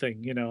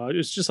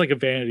 it's just like a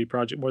vanity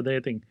project more than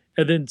anything.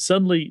 And then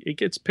suddenly it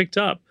gets picked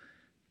up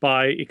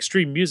by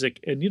Extreme Music.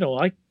 And,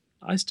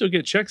 I still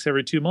get checks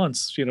every 2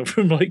 months,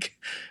 from like,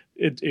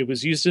 it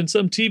was used in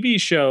some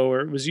TV show, or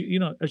it was,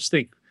 I just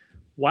think,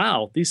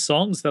 wow, these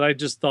songs that I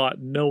just thought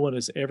no one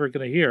is ever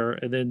going to hear.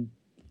 And then,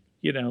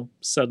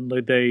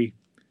 suddenly they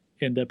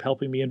end up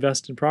helping me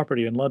invest in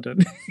property in London.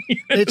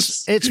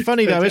 It's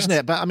funny though, isn't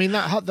it? But I mean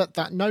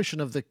that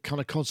notion of the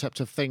kind of concept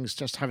of things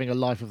just having a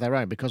life of their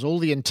own, because all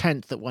the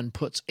intent that one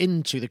puts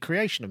into the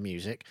creation of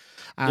music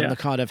and the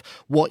kind of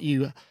what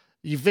you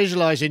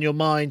visualize in your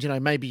mind,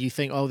 maybe you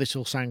think, oh, this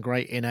will sound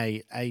great in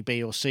a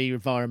B or C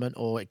environment,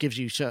 or it gives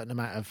you a certain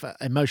amount of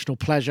emotional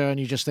pleasure, and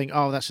you just think,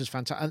 oh, that's just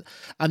fantastic.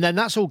 And then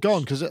that's all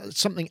gone because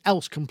something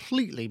else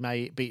completely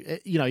may be,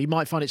 you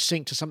might find it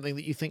synced to something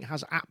that you think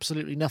has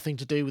absolutely nothing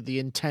to do with the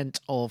intent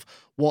of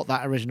what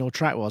that original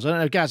track was. I don't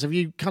know, Gaz, have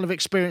you kind of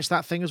experienced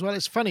that thing as well?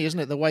 It's funny, isn't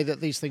it, the way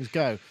that these things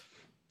go?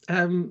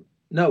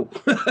 No,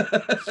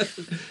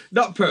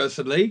 not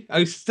personally.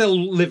 I still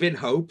live in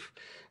hope.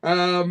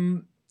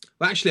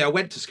 Well, actually, I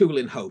went to school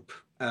in Hope.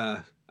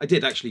 I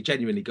did actually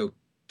genuinely go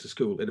to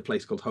school in a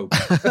place called Hope,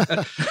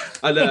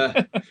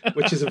 and,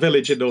 which is a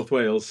village in North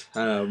Wales,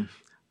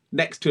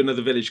 next to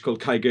another village called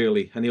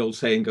Caergurley. And the old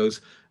saying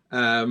goes,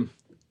 live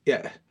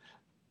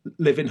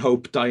in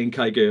hope, die in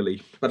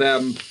Caergurley. But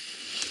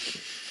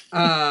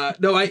I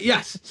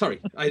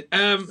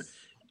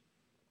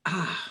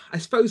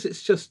suppose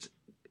it's just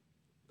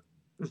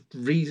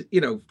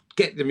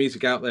get the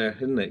music out there,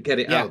 isn't it? Get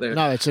it out there.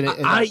 No,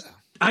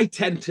 I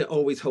tend to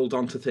always hold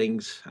on to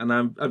things, and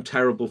I'm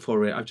terrible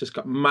for it. I've just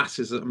got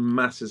masses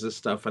of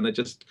stuff, and I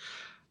just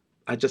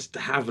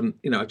haven't,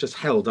 I've just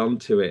held on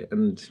to it,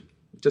 and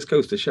it just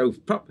goes to show.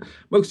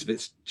 Most of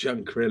it's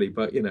junk, really,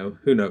 but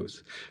who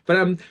knows?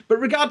 But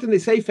regarding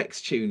this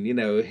Aphex tune,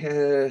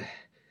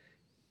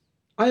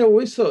 I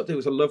always thought there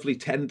was a lovely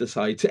tender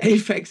side to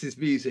Aphex's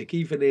music,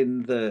 even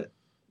in the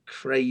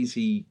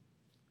crazy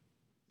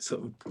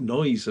sort of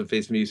noise of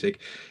his music.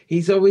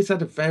 He's always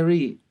had a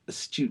very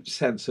astute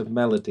sense of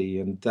melody,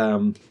 and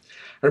I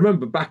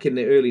remember back in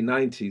the early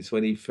 90s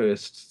when he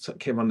first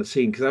came on the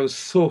scene, because I was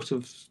sort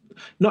of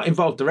not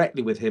involved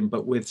directly with him,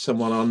 but with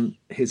someone on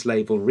his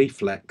label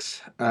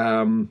Reflex,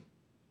 and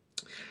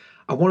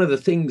one of the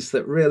things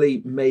that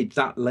really made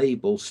that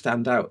label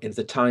stand out in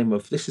the time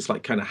of, this is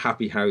like kind of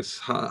happy house,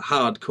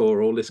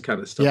 hardcore, all this kind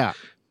of stuff.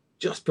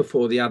 just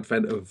before the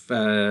advent of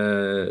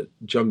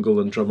jungle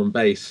and drum and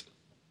bass.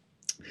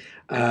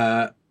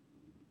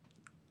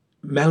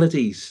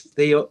 Melodies,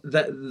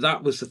 that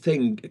was the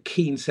thing, a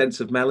keen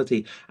sense of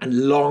melody,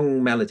 and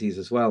long melodies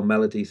as well,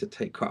 melodies that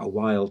take quite a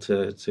while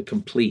to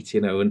complete,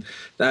 and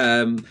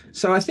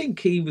so I think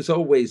he was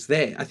always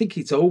there. I think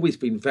he's always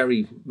been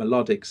very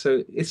melodic,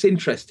 so it's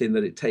interesting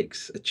that it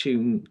takes a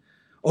tune,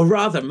 or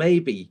rather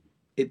maybe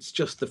it's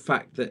just the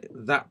fact that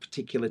that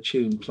particular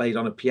tune played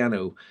on a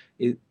piano,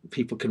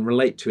 people can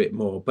relate to it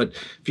more. But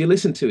if you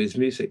listen to his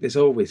music, there's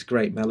always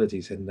great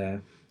melodies in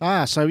there.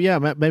 So yeah,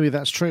 maybe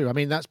that's true. I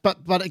mean, but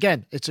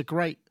again, it's a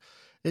great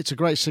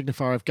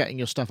signifier of getting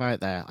your stuff out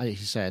there. He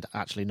said,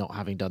 actually not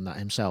having done that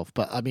himself,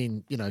 but I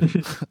mean,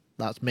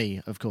 that's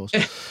me, of course.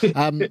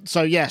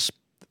 So yes,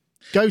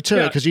 go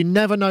to it, because you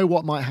never know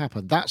what might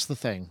happen. That's the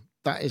thing.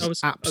 That is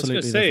absolutely. I was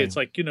going to say, it's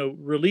like,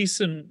 release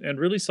and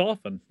release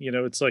often.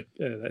 It's like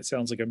that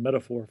sounds like a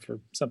metaphor for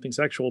something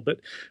sexual, but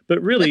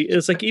really,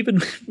 it's like even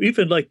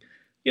like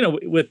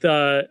with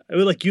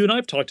like you and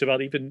I've talked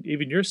about even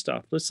your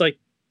stuff. It's like,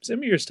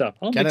 send me your stuff.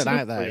 I'll get it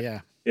out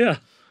there. Yeah.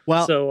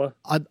 Well, so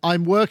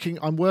I'm working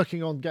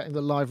on getting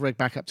the live rig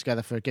back up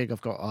together for a gig I've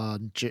got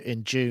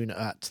in June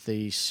at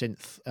the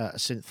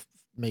synth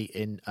meet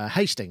in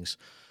Hastings.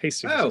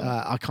 Oh.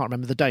 I can't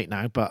remember the date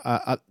now,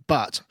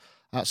 but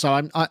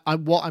so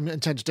what I'm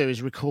intend to do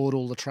is record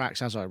all the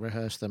tracks as I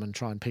rehearse them and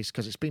try and piece,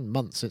 because it's been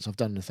months since I've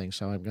done anything.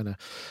 So I'm gonna,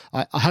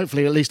 I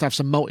hopefully at least have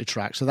some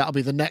multi-track. So that'll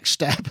be the next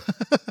step.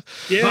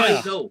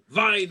 Yeah,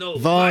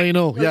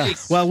 vinyl. Yeah.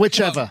 Well,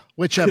 whichever.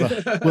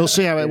 We'll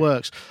see how it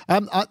works.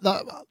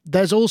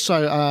 There's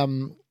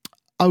also,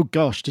 oh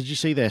gosh, did you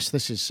see this?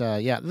 This is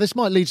this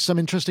might lead to some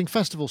interesting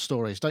festival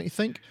stories, don't you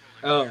think?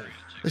 Oh,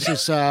 this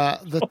is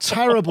the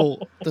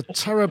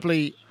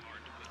terribly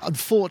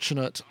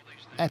unfortunate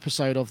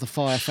episode of the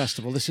Fire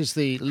Festival. This is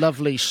the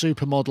lovely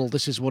supermodel.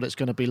 This is what it's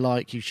going to be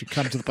like. You should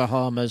come to the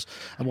Bahamas,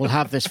 and we'll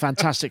have this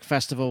fantastic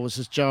festival. This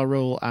is Ja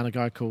Rule and a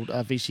guy called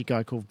VC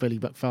guy called Billy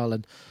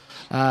McFarlane,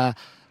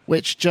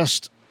 which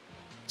just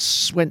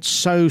went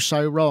so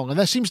wrong. And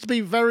there seems to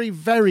be very,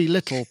 very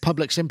little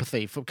public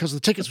sympathy because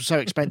the tickets were so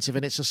expensive,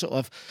 and it's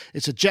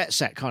a jet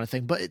set kind of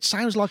thing. But it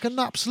sounds like an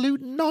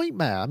absolute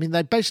nightmare. I mean,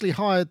 they basically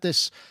hired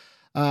this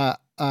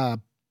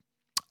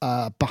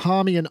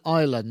Bahamian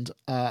island,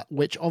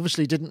 which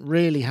obviously didn't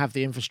really have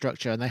the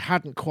infrastructure, and they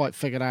hadn't quite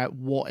figured out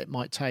what it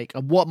might take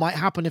and what might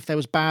happen if there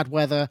was bad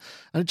weather.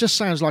 And it just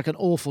sounds like an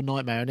awful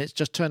nightmare. And it's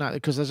just turned out,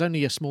 because there's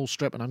only a small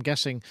strip, and I'm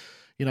guessing,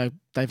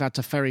 they've had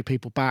to ferry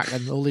people back,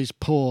 and all these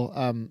poor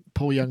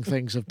young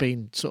things have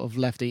been sort of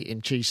left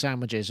eating cheese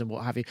sandwiches and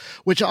what have you,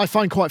 which I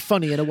find quite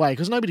funny in a way,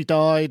 because nobody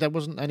died, there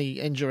wasn't any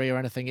injury or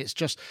anything. It's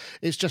just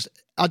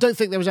I don't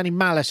think there was any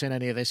malice in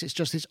any of this. It's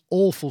just this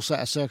awful set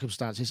of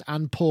circumstances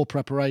and poor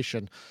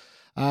preparation,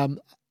 and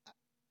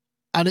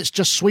it's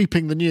just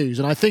sweeping the news.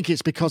 And I think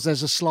it's because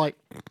there's a slight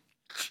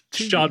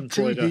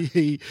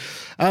Schadenfreude.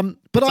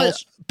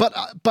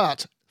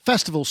 But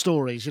festival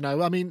stories,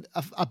 I mean,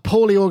 a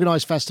poorly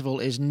organised festival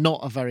is not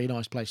a very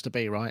nice place to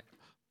be, right?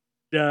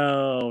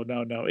 No.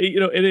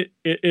 It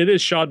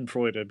is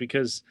Schadenfreude,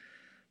 because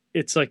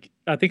it's like,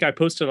 I think I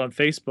posted on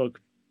Facebook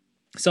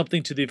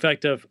something to the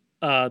effect of,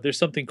 there's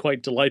something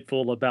quite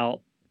delightful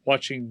about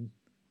watching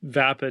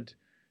vapid,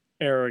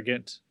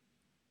 arrogant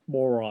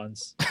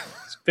morons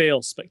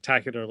fail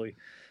spectacularly.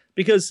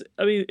 Because,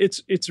 I mean,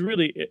 it's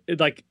really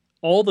like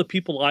all the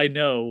people I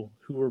know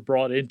who were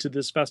brought into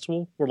this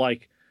festival were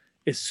like,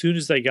 as soon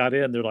as they got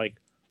in, they're like,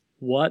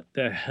 what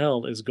the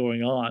hell is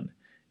going on?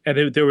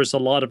 And there was a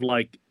lot of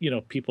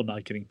people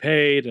not getting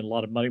paid, and a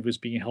lot of money was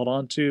being held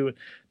on to.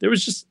 There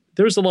was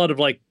a lot of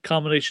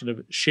combination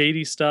of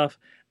shady stuff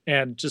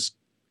and just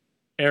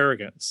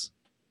arrogance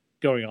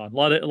going on.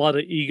 A lot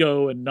of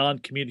ego and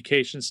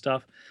non-communication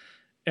stuff.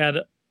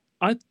 And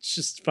I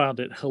just found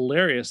it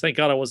hilarious. Thank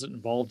God I wasn't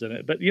involved in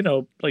it. But,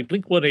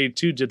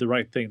 Blink-182 did the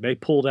right thing. They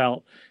pulled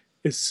out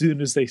as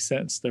soon as they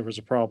sensed there was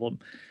a problem.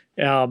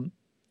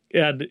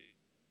 And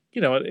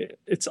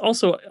it's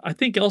also, I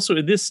think also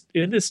in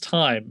this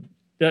time,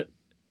 that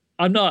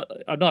I'm not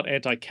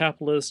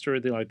anti-capitalist or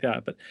anything like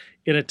that, but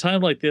in a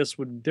time like this,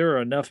 when there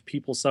are enough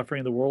people suffering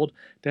in the world,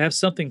 to have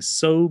something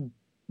so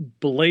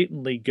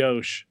blatantly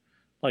gauche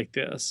like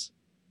this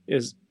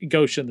is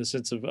gauche in the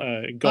sense of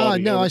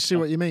gaudy. I see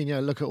what you mean. Yeah,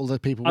 look at all the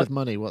people with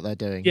money, what they're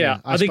doing. Yeah,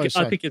 I think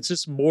it's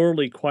just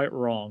morally quite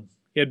wrong.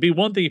 It'd be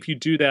one thing if you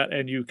do that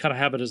and you kind of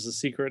have it as a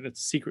secret.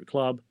 It's a secret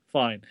club,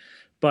 fine.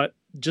 But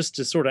just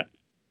to sort of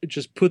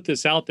just put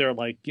this out there,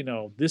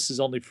 this is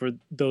only for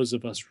those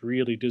of us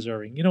really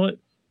deserving. You know what?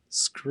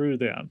 Screw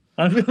them.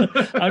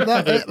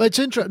 It's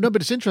interesting. No,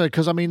 but it's interesting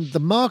because, I mean, the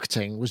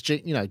marketing was,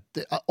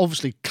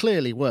 obviously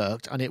clearly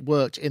worked, and it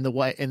worked in the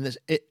way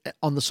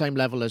on the same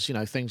level as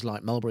things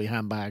like Mulberry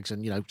handbags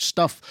and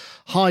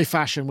stuff, high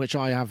fashion, which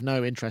I have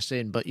no interest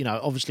in, but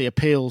obviously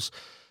appeals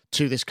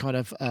to this kind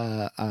of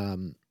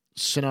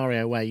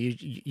scenario where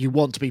you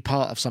want to be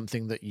part of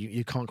something that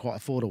you can't quite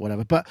afford or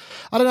whatever. But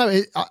I don't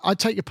know. I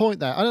take your point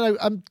there. I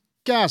don't know.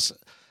 Gaz,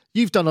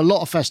 you've done a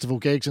lot of festival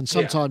gigs, and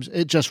sometimes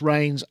it just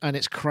rains and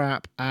it's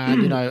crap,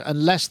 and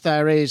unless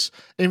there is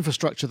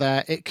infrastructure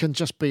there, it can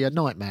just be a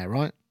nightmare,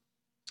 right?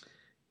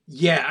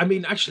 Yeah, I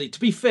mean, actually, to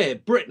be fair,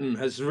 Britain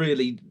has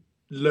really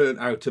learned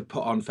how to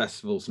put on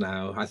festivals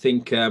now. I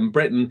think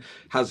Britain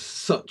has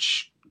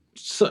such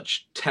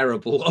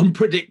terrible,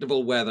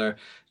 unpredictable weather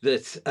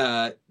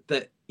that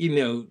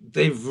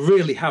they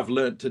really have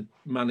learned to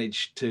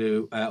manage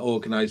to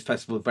organise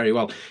festivals very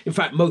well. In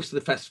fact, most of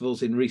the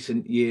festivals in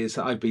recent years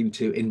that I've been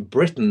to in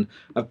Britain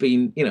have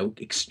been,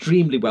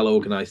 extremely well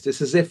organised.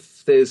 It's as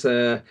if there's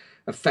a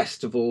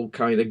festival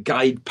kind of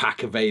guide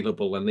pack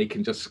available, and they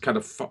can just kind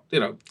of,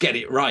 get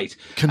it right.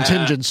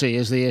 Contingency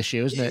is the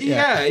issue, isn't it?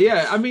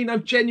 Yeah. I mean,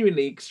 I'm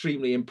genuinely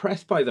extremely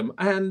impressed by them.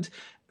 And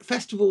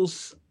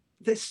festivals,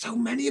 there's so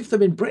many of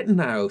them in Britain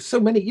now.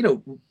 So many,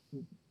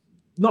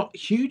 not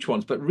huge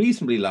ones, but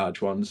reasonably large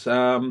ones.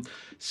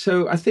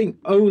 So I think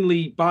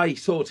only by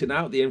sorting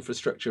out the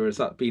infrastructure has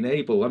that been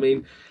able. I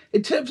mean,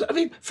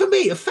 for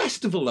me, a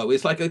festival though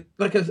is like a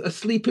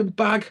sleeping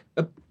bag,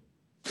 a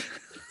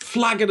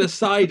flagon of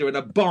cider and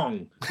a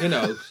bong,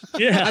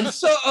 Yeah. and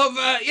sort of,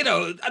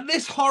 and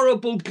this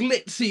horrible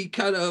glitzy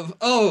kind of,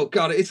 oh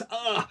God, it's,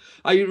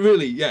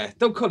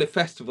 don't call it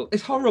festival.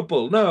 It's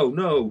horrible.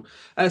 No.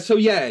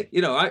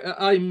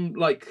 I'm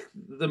like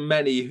the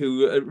many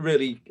who are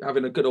really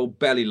having a good old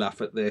belly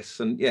laugh at this,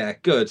 and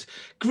good.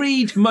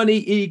 Greed, money,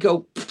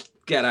 ego,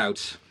 get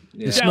out.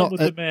 Yeah.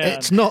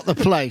 It's not the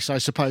place, I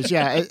suppose.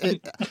 Yeah.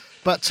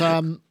 But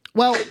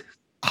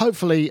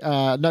hopefully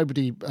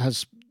nobody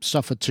has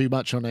suffered too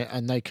much on it,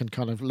 and they can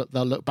kind of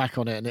they'll look back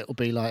on it and it'll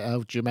be like,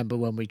 oh, do you remember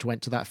when we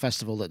went to that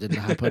festival that didn't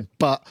happen?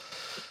 But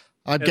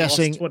I'm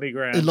guessing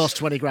it lost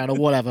 20 grand or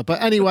whatever.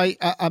 But anyway,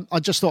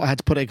 I just thought I had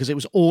to put it because it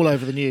was all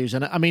over the news.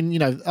 And I mean,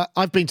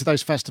 I've been to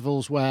those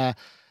festivals where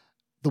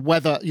the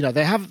weather,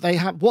 they have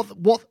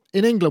what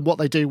in England, what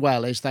they do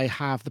well is they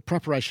have the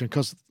preparation,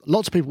 because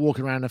lots of people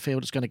walking around the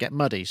field, it's going to get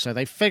muddy. So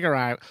they figure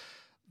out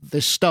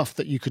this stuff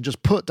that you can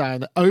just put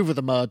down over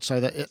the mud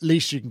so that at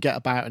least you can get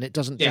about and it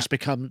doesn't just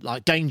become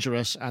like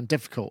dangerous and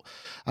difficult.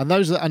 And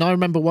and I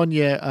remember one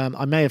year,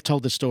 I may have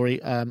told this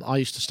story. I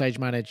used to stage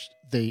manage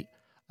the,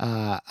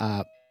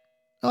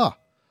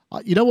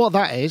 you know what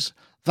that is?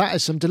 That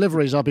is some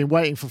deliveries I've been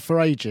waiting for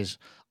ages.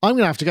 I'm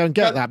going to have to go and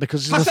get that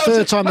because it's the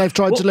third time they've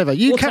tried to deliver.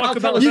 You talk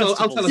about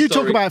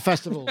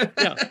festivals.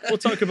 Yeah, we'll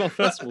talk about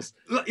festivals.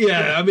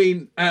 Yeah, I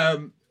mean,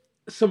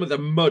 some of the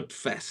mud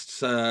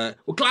fests.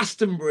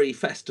 Glastonbury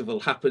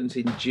Festival happens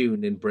in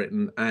June in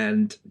Britain,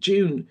 and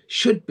June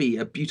should be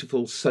a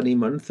beautiful sunny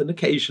month, and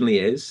occasionally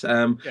is.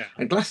 And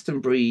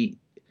Glastonbury,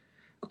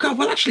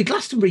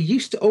 Glastonbury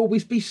used to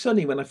always be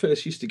sunny when I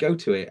first used to go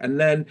to it, and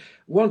then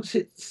once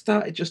it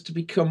started just to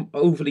become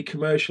overly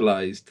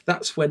commercialised,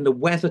 that's when the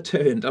weather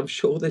turned. I'm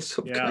sure there's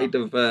some kind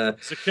of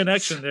there's a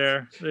connection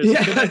there. There's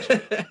a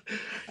connection.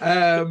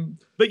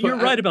 But you're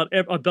right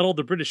about all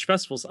the British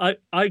festivals.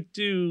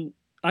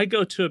 I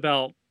go to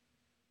about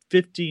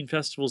 15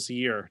 festivals a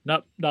year,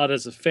 not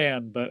as a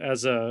fan, but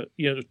as to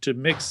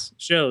mix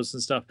shows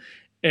and stuff.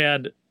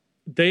 And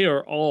they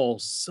are all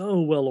so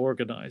well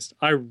organized.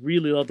 I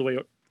really love the way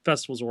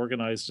festivals are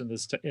organized in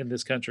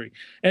this country.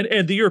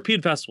 And the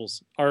European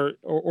festivals are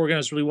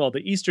organized really well.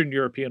 The Eastern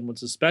European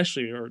ones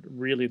especially are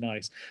really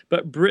nice.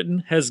 But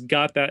Britain has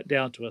got that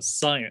down to a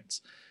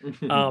science.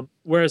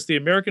 Whereas the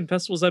American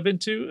festivals I've been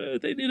to,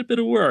 they need a bit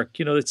of work.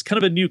 It's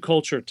kind of a new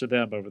culture to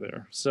them over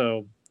there.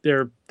 So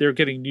they're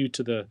getting new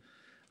to the.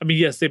 I mean,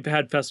 yes, they've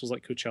had festivals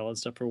like Coachella and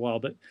stuff for a while,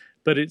 but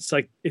it's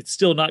like it's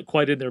still not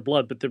quite in their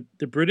blood. But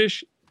the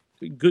British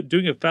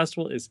doing a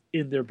festival is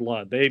in their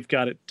blood. They've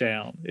got it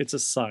down. It's a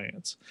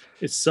science.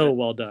 It's so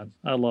well done.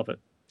 I love it.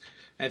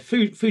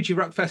 Fuji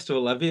Rock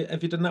Festival. Have you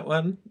done that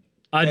one?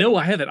 I know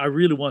I haven't. I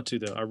really want to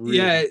though.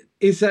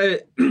 It's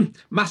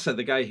Massa,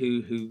 the guy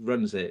who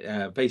runs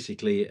it,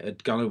 basically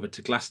had gone over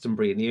to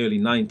Glastonbury in the early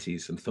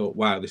 90s and thought,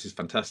 wow, this is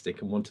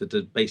fantastic, and wanted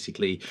to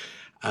basically,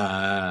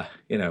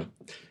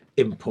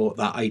 import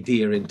that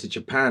idea into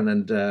Japan.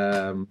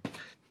 And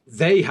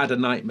they had a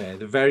nightmare.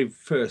 The very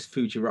first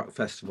Fuji Rock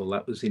Festival,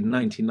 that was in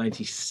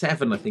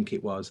 1997, I think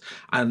it was,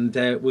 and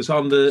was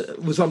on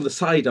the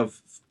side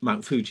of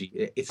Mount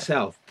Fuji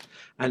itself,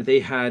 and they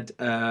had.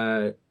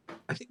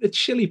 I think the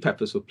Chili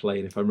Peppers were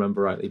playing, if I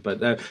remember rightly, but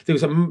there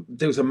was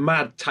a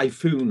mad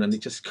typhoon, and it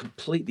just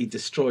completely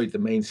destroyed the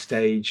main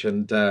stage.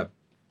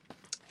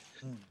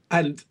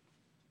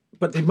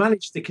 But they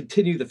managed to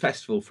continue the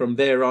festival from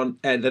there on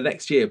the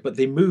next year. But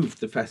they moved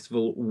the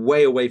festival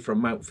way away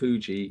from Mount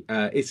Fuji.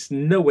 It's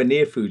nowhere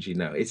near Fuji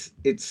now. It's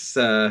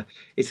in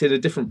a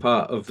different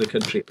part of the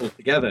country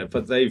altogether.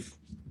 But they've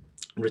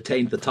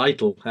retained the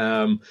title.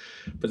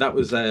 But that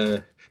was.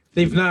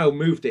 They've now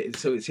moved it,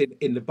 so it's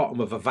in the bottom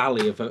of a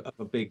valley of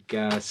a big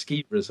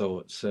ski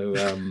resort. So,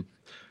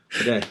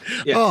 yeah.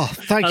 Oh,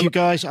 thank you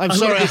guys. I'm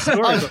sorry.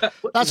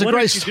 That's a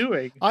great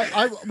story.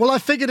 I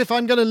figured if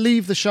I'm going to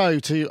leave the show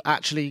to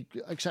actually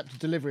accept a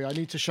delivery, I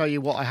need to show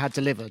you what I had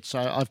delivered. So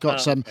I've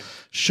got some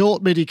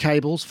short MIDI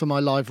cables for my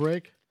live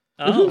rig.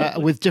 Oh,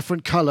 with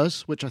different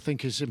colours, which I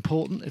think is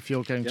important if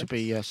you're going to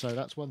be. So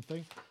that's one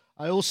thing.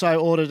 I also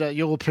ordered.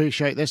 You'll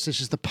appreciate this.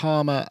 This is the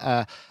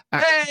Palmer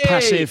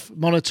passive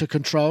monitor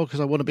control because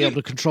I want to be able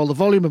to control the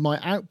volume of my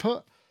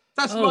output.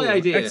 That's my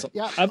idea. Excellent.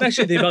 Yeah. I'm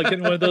actually thinking about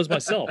getting one of those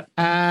myself.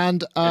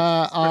 And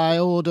I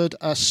ordered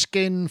a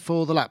skin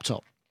for the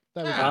laptop.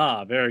 There we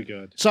go. Very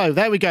good. So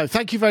there we go.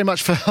 Thank you very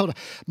much for.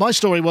 My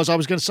story was I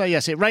was going to say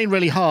yes. It rained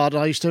really hard,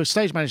 and I used to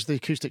stage manage the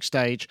acoustic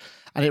stage,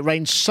 and it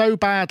rained so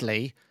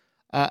badly.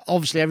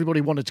 Obviously,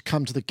 everybody wanted to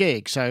come to the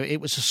gig, so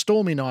it was a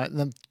stormy night, and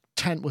the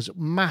tent was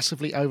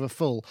massively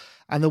overfull,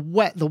 and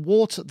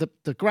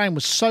the ground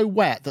was so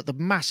wet that the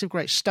massive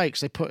great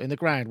stakes they put in the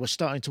ground were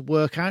starting to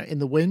work out in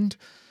the wind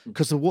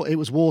because it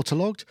was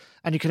waterlogged.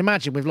 And you can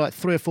imagine with like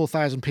 3,000 or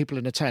 4,000 people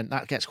in a tent,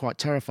 that gets quite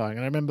terrifying.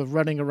 And I remember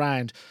running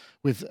around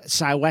with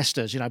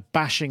sou'westers,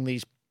 bashing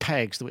these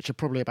pegs, which are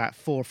probably about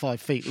 4 or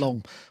 5 feet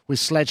long, with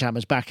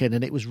sledgehammers back in,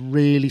 and it was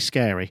really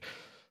scary.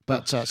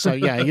 But so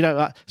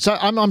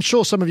I'm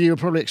sure some of you are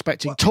probably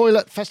expecting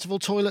festival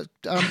toilet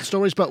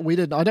stories, but we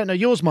didn't. I don't know.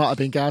 Yours might have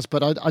been, Gaz,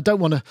 but I don't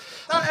want to.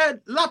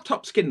 That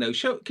laptop skin though.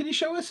 Can you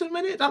show us in a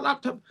minute that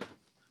laptop?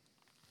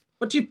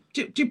 But do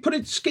you put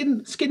it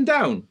skin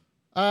down?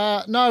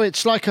 No,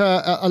 it's like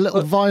a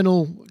little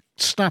vinyl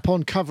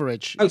snap-on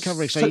coverage.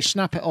 So you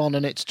snap it on,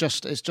 and it's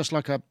just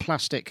like a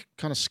plastic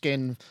kind of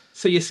skin.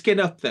 So you skin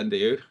up then, do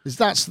you?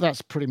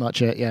 That's pretty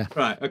much it. Yeah.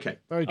 Right. Okay.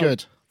 Very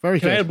good. Very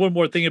Can good. I add one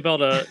more thing about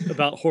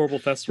horrible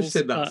festivals?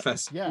 Just in that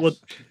festival. Yes. Well,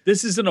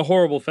 this isn't a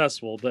horrible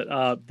festival, but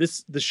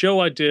the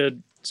show I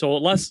did. So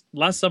last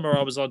summer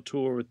I was on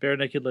tour with Bare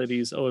Naked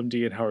Ladies,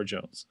 OMD, and Howard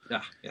Jones.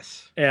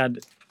 Yes. And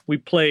we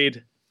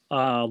played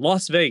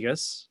Las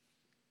Vegas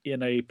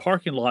in a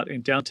parking lot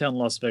in downtown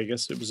Las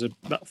Vegas. It was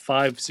about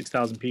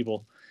 6,000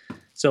 people.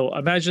 So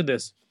imagine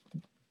this: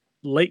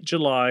 late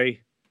July,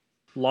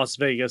 Las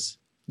Vegas,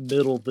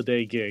 middle of the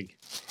day gig.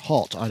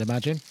 Hot, I'd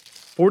imagine.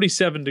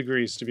 47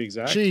 degrees to be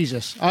exact.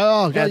 Jesus.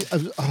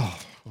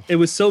 It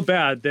was so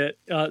bad that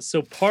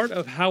so part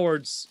of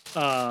Howard's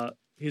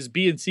his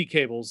B&C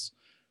cables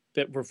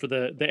that were for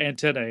the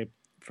antennae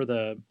for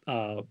the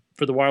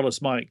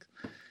wireless mic,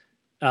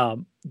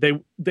 they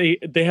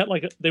had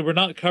they were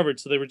not covered,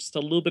 so they were just a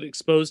little bit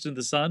exposed in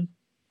the sun,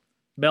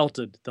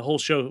 melted. The whole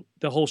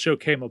show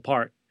came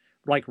apart.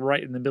 Like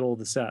right in the middle of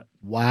the set.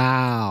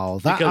 Wow,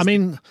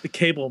 the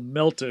cable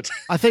melted.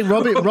 I think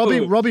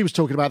Robbie was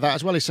talking about that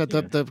as well. He said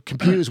that the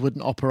computers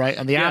wouldn't operate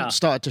and the amps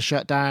started to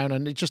shut down,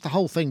 and the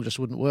whole thing just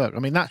wouldn't work. I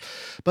mean that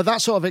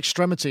sort of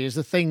extremity is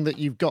the thing that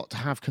you've got to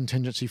have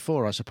contingency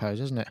for, I suppose,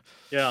 isn't it?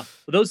 Yeah,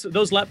 those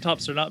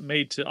laptops are not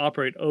made to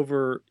operate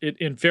over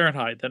in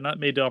Fahrenheit. They're not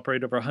made to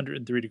operate over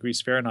 103 degrees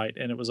Fahrenheit,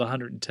 and it was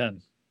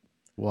 110.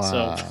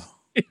 Wow. So,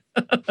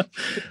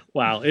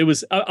 wow, it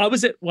was. I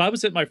was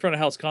at my front of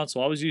house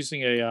console. I was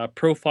using a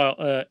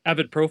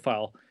Avid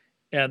Profile,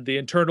 and the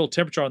internal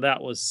temperature on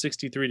that was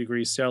 63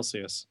 degrees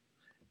Celsius.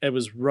 It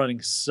was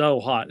running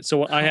so hot.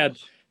 So I had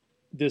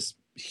this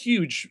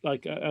huge, I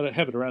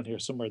have it around here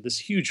somewhere. This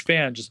huge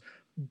fan just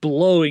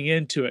blowing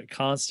into it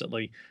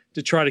constantly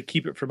to try to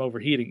keep it from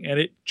overheating, and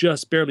it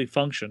just barely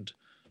functioned.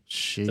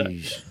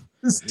 Jeez,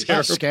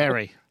 that's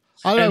scary.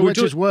 I don't know which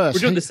is worse.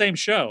 We're doing the same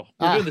show.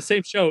 We're doing the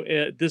same show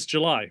this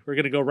July. We're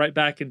going to go right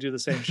back and do the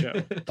same show.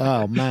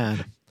 Oh,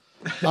 man.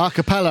 A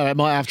cappella, it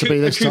might have to be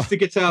this acoustic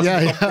guitars.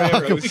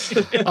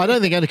 I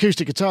don't think an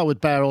acoustic guitar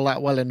would bear all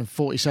that well in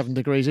 47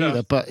 degrees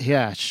either. But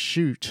yeah,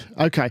 shoot.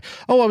 Okay.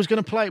 Oh, I was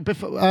going to play.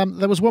 Before,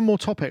 there was one more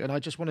topic, and I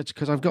just wanted to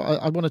because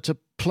I wanted to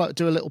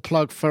do a little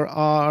plug for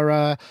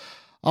our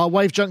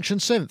Wave Junction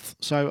synth.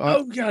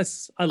 So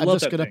yes, I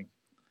love that thing.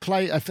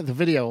 Play the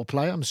video will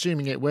play. I'm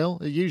assuming it will.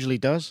 It usually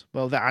does.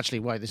 Well, this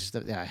is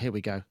here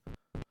we go.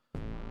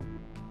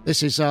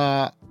 This is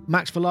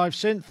Max for Live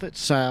synth.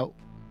 It's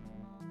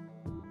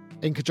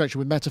in conjunction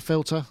with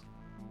Metafilter.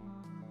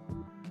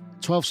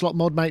 12-slot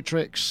mod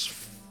matrix.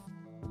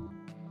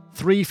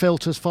 3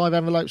 filters, 5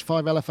 envelopes,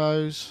 5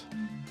 LFOs.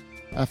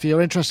 If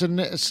you're interested in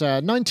it, it's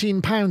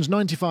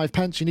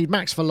 £19.95. You need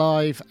Max for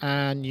Live,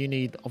 and you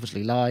need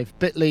obviously live.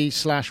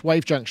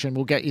 bit.ly/Wave Junction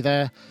will get you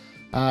there.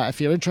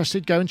 If you're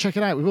interested, go and check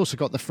it out. We've also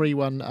got the free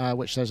one,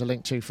 which there's a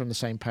link to from the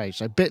same page.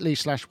 So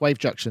bit.ly/Wave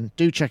Junction.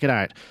 Do check it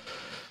out.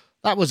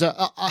 That was a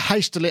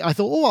hastily. I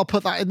thought, I'll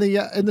put that in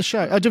the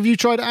show. Have you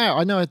tried it out?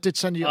 I know I did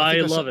send you. I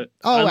love it.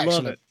 Oh, I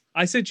excellent. love it.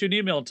 I sent you an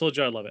email and told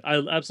you I love it. I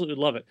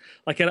absolutely love it.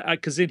 Like,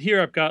 because in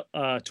here I've got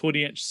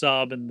 20-inch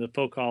sub and the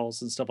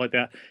focals and stuff like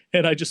that,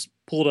 and I just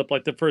pulled up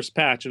like the first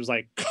patch. It was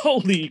like,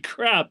 holy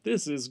crap,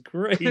 this is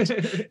great!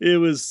 It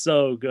was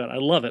so good. I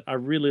love it. I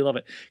really love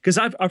it because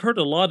I've heard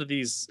a lot of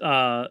these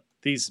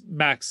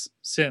Max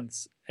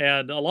synths,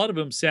 and a lot of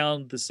them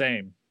sound the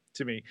same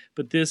to me.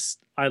 But this,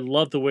 I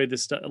love the way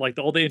this stuff, like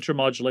all the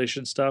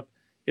intramodulation stuff.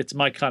 It's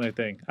my kind of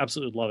thing.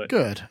 Absolutely love it.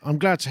 Good. I'm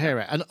glad to hear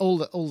it. And all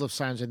the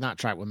sounds in that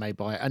track were made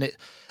by it. And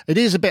it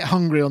is a bit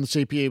hungry on the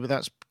CPU, but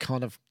that's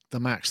kind of the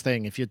Max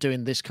thing. If you're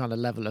doing this kind of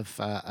level of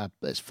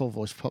it's full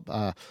voice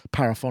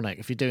paraphonic,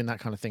 if you're doing that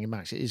kind of thing in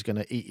Max, it is going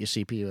to eat your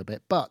CPU a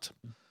bit. But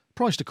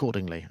priced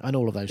accordingly, and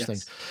all of those Yes.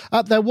 things.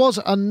 There was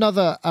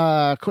another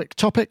quick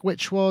topic,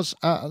 which was,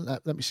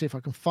 let me see if I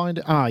can find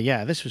it.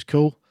 Yeah, this was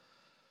cool.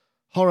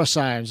 Horror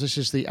sounds. This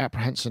is the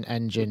Apprehension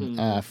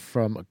engine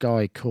from a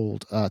guy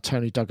called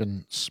Tony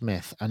Duggan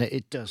Smith, and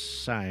it does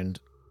sound.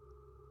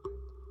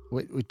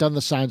 We've done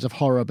the sounds of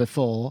horror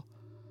before.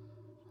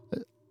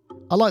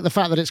 I like the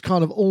fact that it's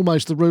kind of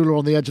almost the ruler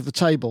on the edge of the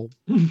table,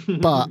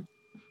 but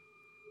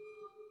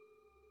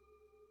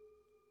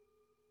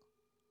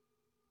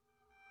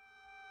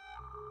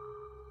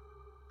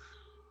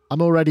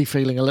I'm already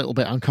feeling a little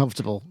bit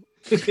uncomfortable.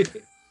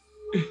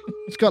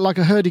 It's got like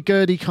a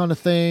hurdy-gurdy kind of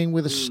thing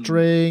with a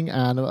string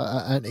and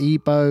an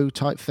EBow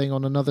type thing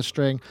on another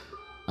string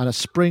and a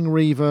spring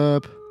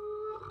reverb.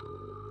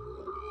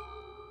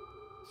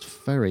 It's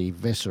very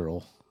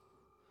visceral.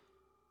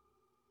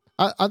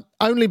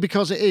 Only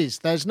because it is.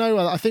 There's no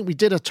other. I think we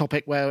did a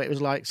topic where it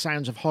was like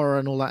sounds of horror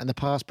and all that in the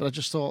past, but I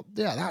just thought,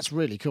 yeah, that's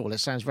really cool. It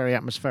sounds very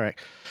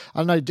atmospheric.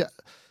 I don't know.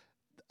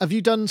 Have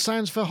you done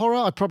sounds for horror?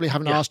 I probably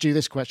haven't asked you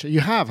this question. You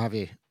have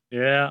you?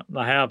 Yeah,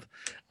 I have.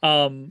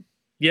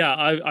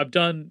 I've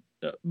done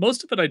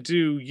most of it. I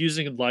do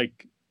using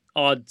like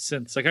odd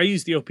synths. Like I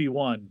use the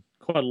OP1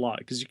 quite a lot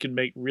because you can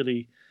make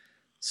really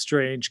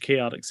strange,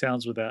 chaotic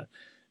sounds with that.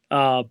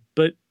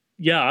 But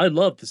yeah, I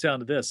love the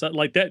sound of this.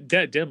 Like that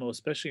demo,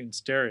 especially in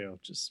stereo.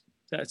 Just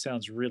that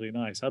sounds really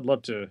nice. I'd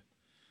love to.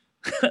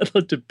 I'd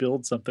love to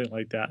build something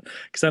like that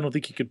because I don't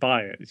think you could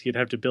buy it. You'd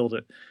have to build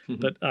it.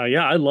 But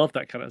yeah, I love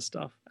that kind of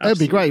stuff. That'd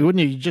be great,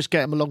 wouldn't you? You just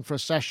get them along for a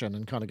session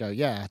and kind of go,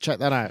 yeah, check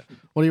that out.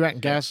 What do you reckon,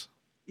 Gaz?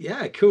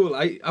 Yeah, cool.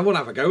 I want to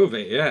have a go of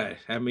it. Yeah,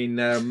 I mean,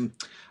 in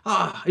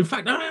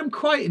fact, I am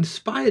quite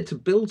inspired to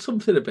build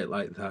something a bit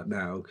like that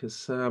now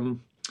because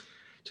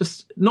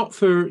just not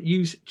for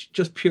use,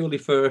 just purely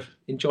for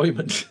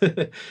enjoyment.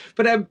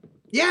 But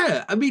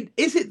yeah, I mean,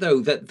 is it though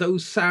that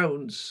those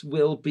sounds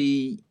will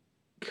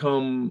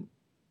become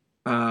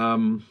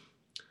I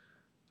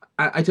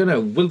don't know.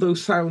 Will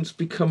those sounds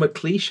become a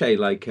cliche?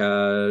 Like,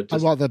 well,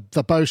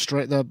 the bow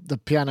string, the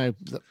piano,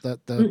 the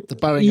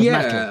bowing of metal.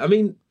 Yeah, I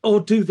mean, or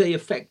do they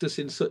affect us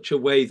in such a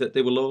way that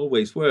they will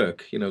always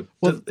work? You know,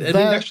 well,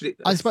 actually,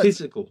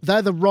 physical.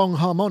 They're the wrong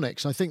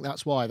harmonics. I think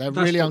that's why they're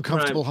really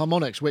uncomfortable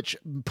harmonics, which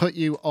put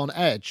you on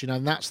edge. You know,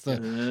 and that's the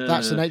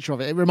nature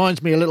of it. It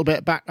reminds me a little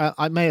bit back.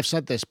 I may have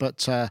said this,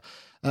 but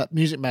at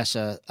Music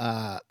Messer,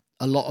 a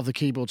lot of the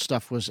keyboard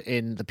stuff was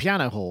in the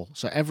piano hall.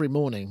 So every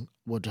morning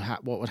what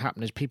would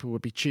happen is people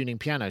would be tuning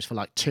pianos for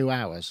like 2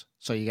 hours.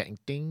 So you're getting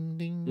ding,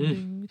 ding,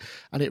 ding.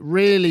 And it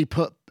really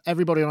put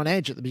everybody on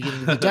edge at the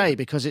beginning of the day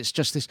because it's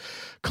just this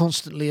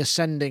constantly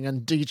ascending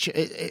and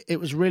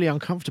it was really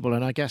uncomfortable.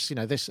 And I guess, you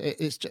know,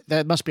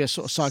 there must be a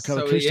sort of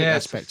psychoacoustic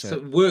aspect to it. So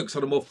it works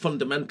on a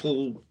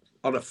fundamental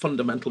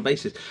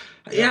basis.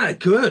 Yeah,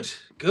 good,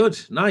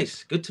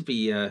 nice, good to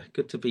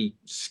be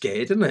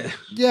scared, isn't it?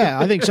 Yeah,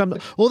 I think some.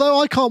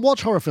 Although I can't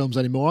watch horror films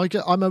anymore,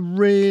 I'm a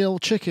real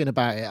chicken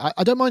about it.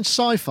 I don't mind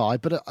sci-fi,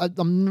 but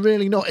I'm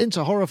really not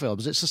into horror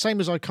films. It's the same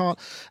as I can't.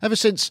 Ever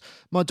since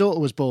my daughter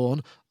was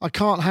born, I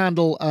can't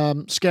handle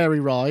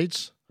scary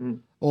rides.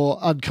 Or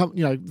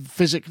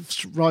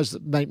physics rides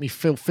that make me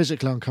feel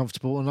physically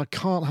uncomfortable, and I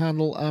can't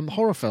handle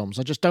horror films.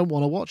 I just don't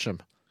want to watch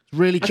them.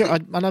 Really cute,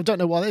 and I don't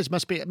know why it is.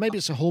 Maybe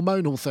it's a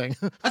hormonal thing.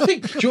 I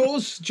think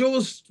Jaws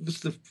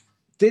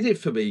did it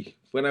for me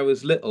when I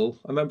was little.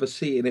 I remember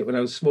seeing it when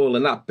I was small,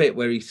 and that bit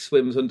where he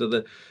swims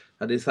under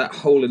and there's that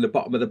hole in the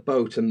bottom of the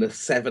boat, and the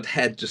severed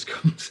head just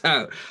comes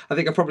out. I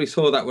think I probably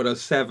saw that when I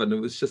was 7. It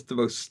was just the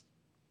most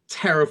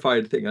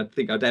terrifying thing I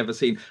think I'd ever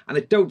seen, and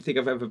I don't think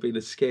I've ever been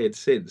as scared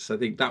since. I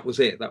think that was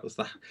it. That was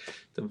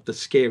the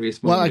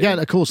scariest moment. Well, again,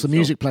 of course, the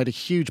music played a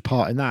huge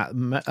part in that.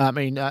 I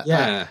mean,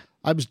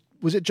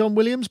 was it John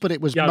Williams? But it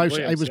was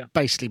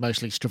basically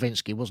mostly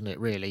Stravinsky, wasn't it?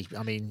 Really,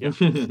 I mean,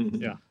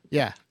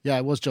 yeah,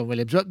 it was John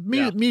Williams. But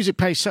music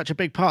plays such a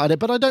big part in it.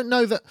 But I don't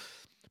know that.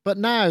 But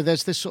now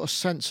there's this sort of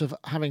sense of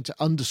having to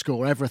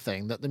underscore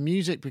everything, that the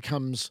music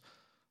becomes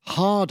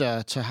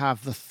harder to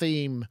have the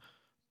theme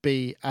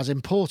be as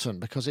important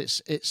because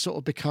it sort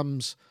of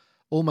becomes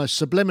almost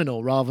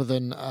subliminal rather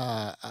than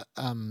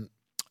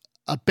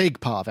a big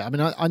part of it. I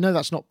mean, I know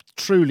that's not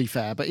truly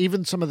fair, but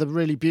even some of the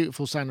really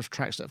beautiful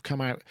soundtracks that have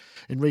come out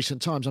in recent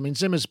times, I mean,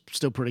 Zimmer's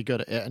still pretty good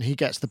at it, and he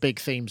gets the big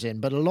themes in,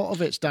 but a lot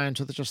of it's down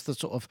to just the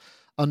sort of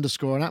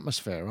underscore and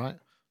atmosphere, right?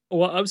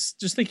 Well, I was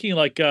just thinking,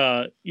 like,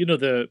 what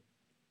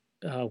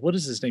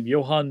is his name?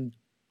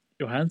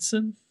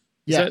 Johansson?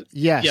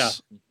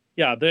 Yes.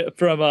 Yeah.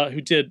 From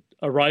who did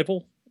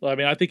Arrival. I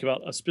mean, I think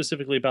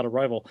specifically about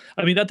Arrival.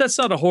 I mean, that's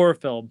not a horror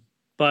film,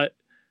 but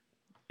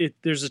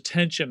there's a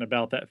tension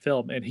about that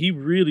film, and he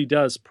really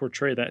does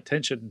portray that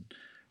tension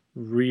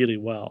really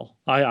well.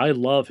 I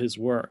love his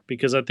work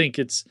because I think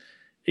it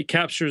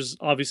captures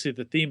obviously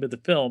the theme of the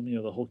film, you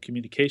know, the whole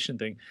communication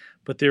thing,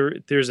 but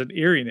there's an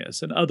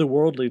eeriness and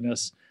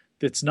otherworldliness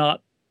that's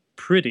not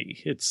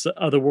pretty. It's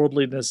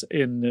otherworldliness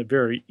in a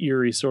very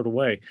eerie sort of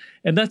way.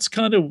 And that's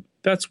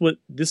what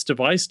this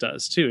device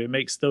does too. It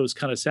makes those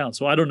kind of sounds.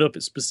 So I don't know if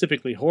it's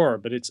specifically horror,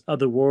 but it's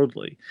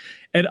otherworldly.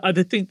 And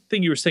the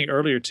thing you were saying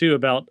earlier too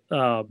about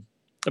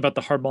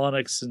the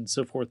harmonics and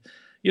so forth,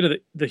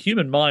 the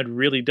human mind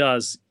really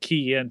does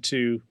key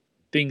into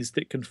things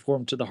that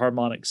conform to the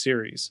harmonic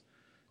series.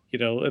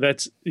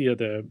 That's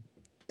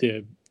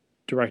the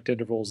direct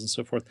intervals and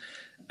so forth.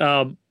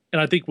 And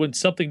I think when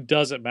something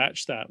doesn't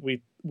match that,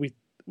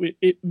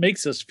 it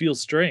makes us feel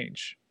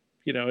strange.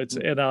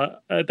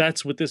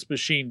 That's what this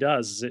machine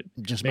does. Is it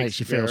just makes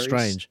you feel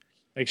strange.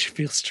 Makes you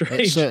feel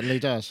strange. It certainly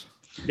does.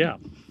 Yeah,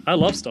 I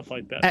love stuff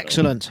like that.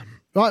 Excellent.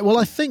 Right, well,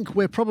 I think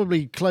we're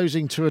probably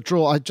closing to a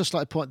draw. I'd just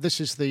like to point, this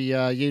is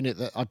the unit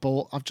that I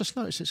bought. I've just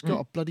noticed it's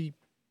got a bloody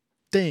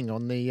ding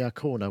on the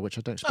corner, which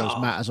I don't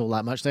suppose matters all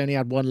that much. They only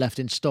had one left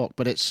in stock,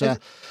 but it's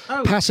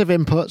passive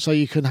input, so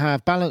you can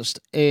have balanced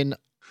in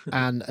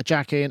and a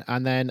jack in,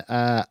 and then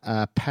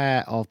a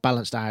pair of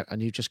balanced out,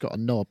 and you've just got a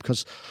knob.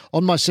 Because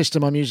on my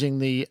system, I'm using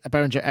the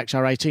Behringer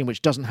XR18,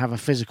 which doesn't have a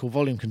physical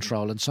volume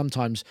control, and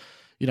sometimes,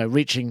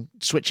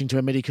 switching to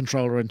a MIDI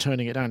controller and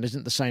turning it down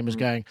isn't the same as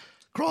going,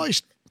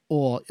 Christ,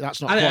 or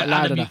that's not quite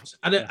loud enough.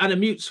 And a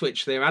mute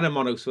switch there, and a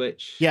mono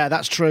switch. Yeah,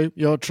 that's true.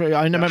 You're true.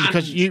 I remember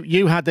because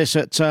you had this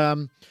at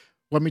when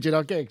we did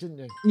our gig, didn't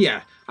you?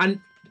 Yeah,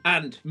 and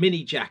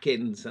mini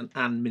jack-ins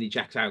and mini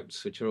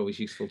jacks-outs, which are always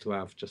useful to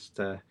have.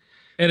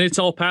 And it's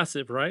all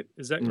passive, right?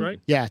 Is that right?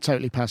 Yeah,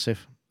 totally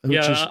passive.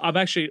 I'm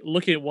actually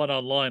looking at one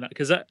online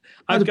because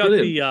I've got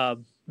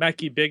the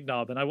Mackie Big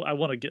Knob, and I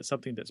want to get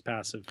something that's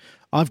passive.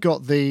 I've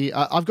got the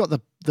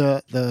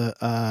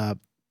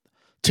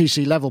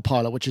TC Level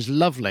Pilot, which is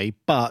lovely,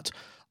 but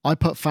I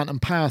put Phantom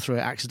Power through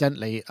it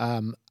accidentally,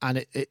 and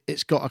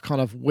it's got a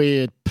kind of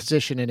weird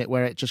position in it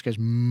where it just goes.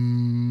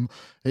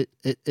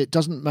 It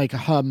doesn't make a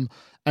hum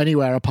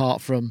anywhere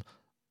apart from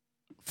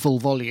full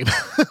volume.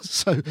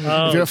 So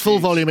if you're at full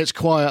volume, it's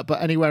quiet,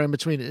 but anywhere in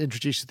between, it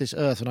introduces this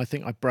earth, and I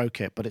think I broke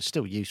it, but it's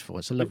still useful.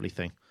 It's a lovely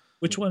thing.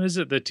 Which one is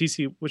it? The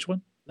TC? Which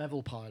one?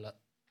 Level Pilot.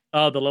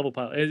 Oh, the Level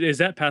Pilot. Is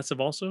that passive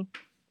also?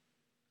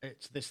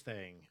 It's this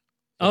thing.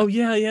 Oh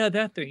yeah,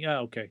 that thing. Yeah,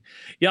 okay.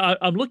 Yeah,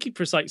 I'm looking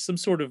for some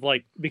sort of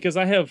because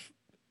I have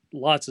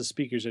lots of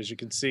speakers, as you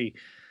can see,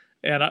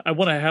 and I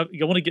want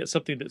to get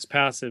something that's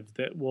passive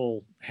that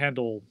will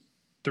handle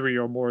 3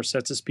 or more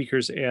sets of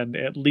speakers and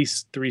at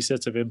least 3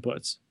 sets of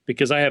inputs.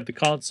 Because I have the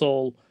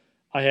console,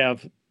 I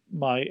have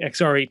my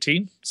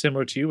XR18,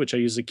 similar to you, which I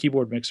use as a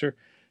keyboard mixer,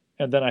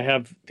 and then I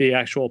have the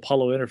actual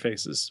Apollo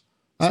interfaces.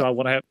 So I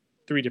want to have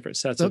 3 different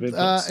sets of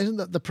inputs. Isn't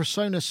that the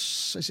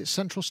PreSonus? Is it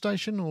Central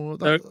Station or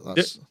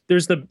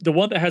there's the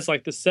one that has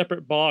the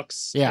separate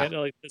box? Yeah,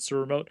 and, it's a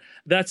remote.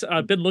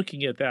 I've been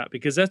looking at that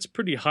because that's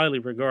pretty highly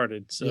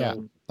regarded. So yeah,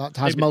 that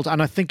has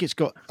and I think it's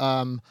got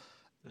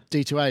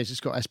D2As.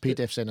 It's got SP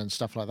diffs in and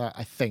stuff like that.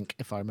 I think,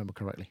 if I remember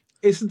correctly.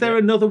 Isn't there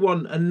another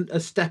one and a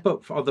step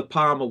up of the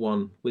Palmer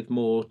one with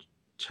more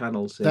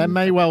channels in? There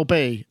may well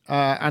be,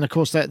 and of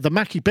course the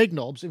Mackie Big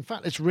Knobs. In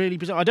fact, it's really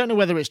bizarre. I don't know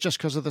whether it's just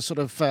because of the sort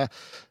of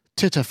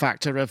titter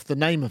factor of the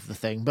name of the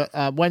thing, but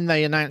when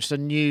they announced a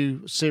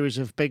new series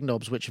of big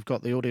knobs which have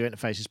got the audio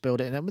interfaces built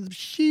in, and a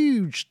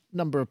huge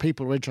number of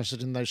people are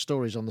interested in those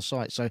stories on the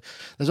site. So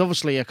there's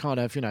obviously a kind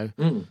of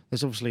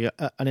there's obviously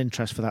an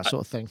interest for that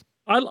sort of thing.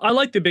 I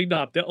like the Big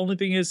Knob. The only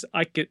thing is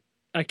I can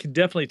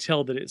definitely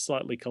tell that it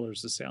slightly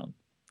colors the sound,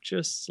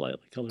 just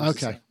slightly colors. The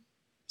sound.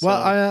 So,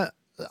 well,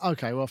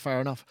 okay, well,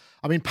 fair enough.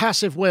 I mean,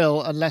 passive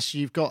will, unless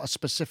you've got a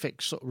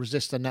specific sort of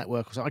resistor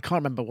network or something. I can't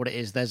remember what it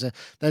is. There's a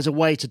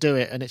way to do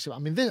it, and it's. I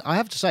mean, I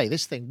have to say,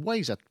 this thing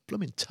weighs a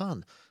blooming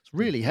ton. It's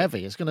really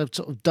heavy. It's going to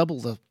sort of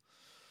double the.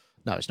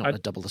 No, it's not going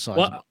to double the size.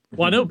 Well,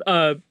 I know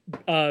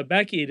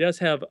Mackie does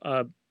have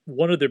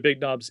one of their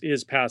big knobs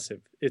is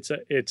passive. It's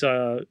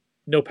a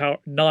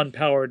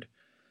non-powered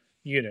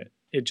unit.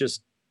 It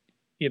just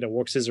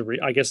works as a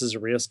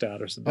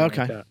rheostat or something like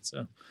that.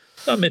 So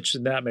I'll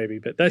mention that maybe,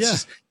 but that's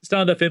just, it's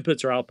not enough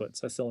inputs or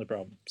outputs. That's the only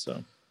problem.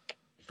 So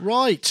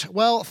right.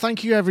 Well,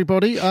 thank you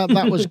everybody.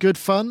 That was good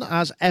fun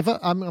as ever.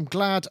 I'm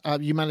glad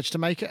you managed to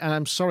make it, and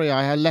I'm sorry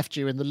I left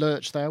you in the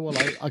lurch there. Well,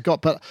 I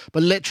got, but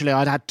literally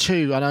I'd had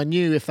 2, and I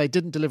knew if they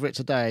didn't deliver it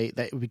today,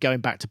 that it would be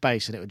going back to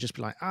base, and it would just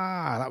be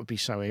that would be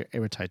so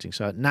irritating.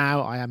 So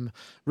now I am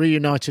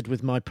reunited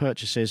with my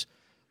purchases.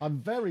 I'm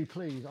very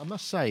pleased. I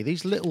must say,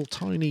 these little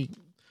tiny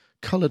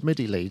coloured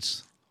MIDI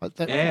leads.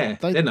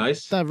 They're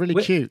nice. They're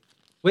really cute.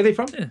 Where are they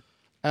from?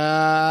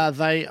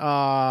 They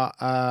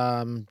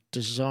are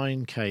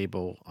Design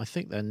Cable. I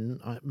think they're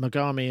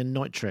Mogami and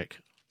Neutrik.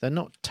 They're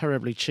not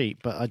terribly cheap,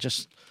 but I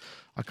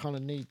kind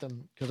of need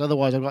them because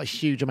otherwise I've got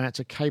huge amounts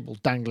of cable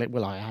dangling.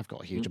 Well, I have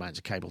got huge amounts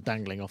of cable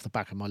dangling off the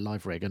back of my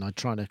live rig, and I'm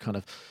trying to kind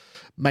of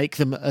make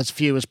them as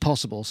few as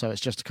possible. So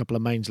it's just a couple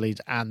of mains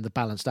leads and the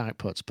balanced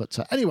outputs. But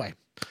anyway,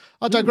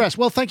 I digress.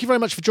 Well, thank you very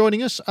much for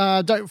joining us.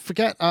 Don't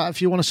forget, if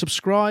you want to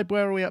subscribe,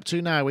 where are we up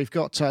to now? We've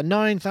got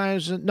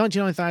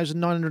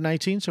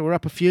 99,918, so we're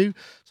up a few.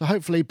 So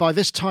hopefully by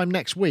this time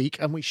next week,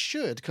 and we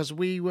should, because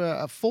we were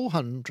at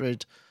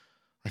 400.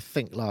 I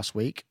think, last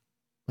week.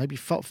 Maybe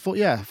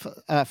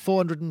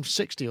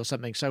 460 or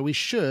something. So we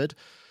should,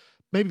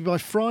 maybe by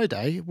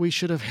Friday, we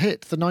should have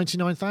hit the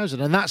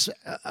 99,000. And that's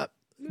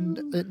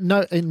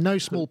in no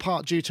small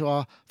part due to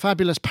our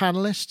fabulous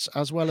panelists,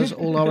 as well as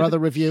all our other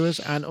reviewers,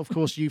 and of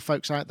course you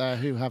folks out there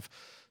who have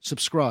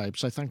subscribed.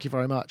 So thank you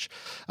very much.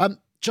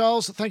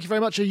 Charles, thank you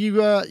very much. Are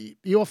you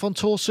off on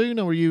tour soon,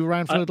 or are you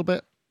around for a little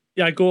bit?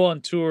 Yeah, I go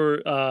on tour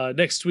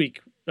next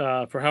week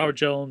for Howard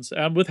Jones.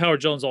 I'm with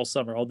Howard Jones all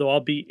summer, although I'll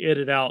be in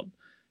and out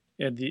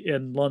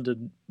in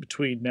London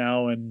between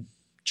now and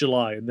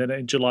July. And then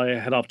in July, I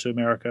head off to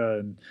America,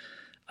 and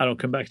I don't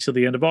come back till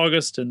the end of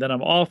August, and then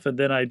I'm off, and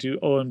then I do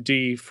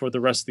OMD for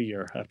the rest of the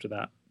year after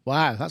that.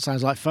 Wow, that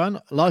sounds like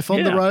fun. Life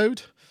on the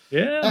road.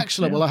 Yeah.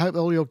 Excellent. Yeah. Well, I hope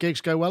all your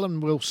gigs go well,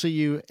 and we'll see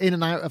you in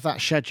and out of that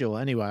schedule.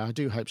 Anyway, I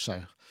do hope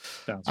so.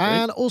 Sounds great.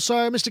 And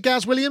also, Mr.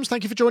 Gaz Williams,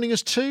 thank you for joining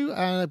us too.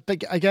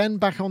 Again,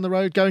 back on the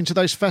road, going to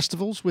those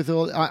festivals with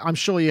all. I'm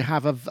sure you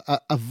have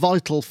a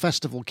vital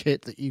festival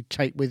kit that you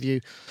take with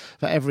you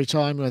for every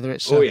time, whether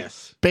it's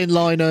yes, bin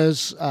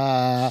liners,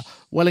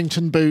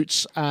 Wellington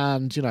boots,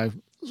 and a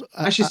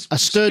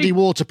sturdy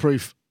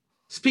waterproof.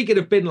 Speaking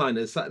of bin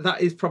liners, that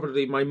is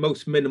probably my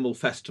most minimal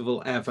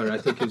festival ever. I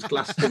think it was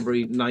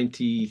Glastonbury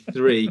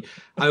 '93.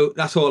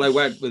 That's all I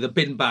went with, a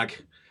bin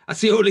bag. That's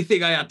the only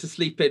thing I had to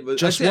sleep in.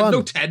 Just one.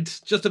 No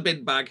tent, just a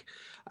bin bag.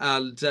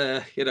 And,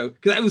 because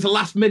it was a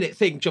last minute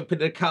thing, jumping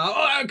in a car.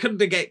 Oh, I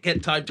couldn't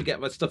get time to get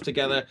my stuff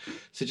together.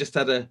 So just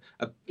had a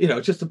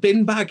just a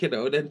bin bag,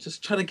 and then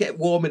just trying to get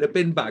warm in a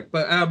bin bag.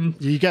 But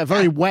you get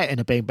very wet in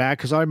a bin bag,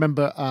 because I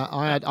remember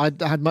I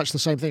had much the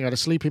same thing. I had a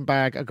sleeping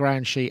bag, a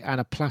ground sheet, and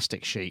a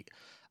plastic sheet.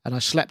 And I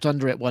slept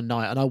under it one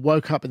night, and I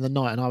woke up in the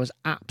night and I was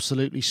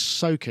absolutely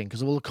soaking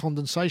because of all the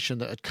condensation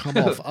that had come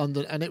off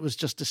under, and it was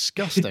just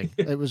disgusting.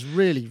 It was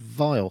really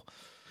vile.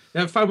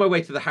 I found my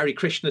way to the Hare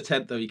Krishna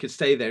tent, though. You could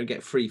stay there and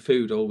get free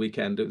food all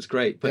weekend. It was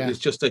great, but it was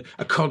just a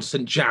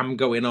constant jam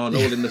going on,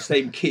 all in the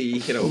same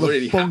key.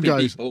 Really happy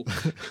people.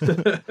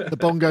 The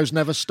bongos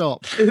never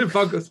stopped. The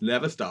bongos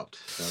never stopped.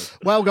 So.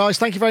 Well, guys,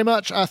 thank you very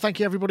much. Thank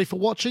you, everybody, for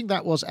watching.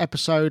 That was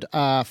episode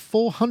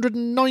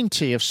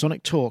 490 of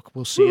Sonic Talk.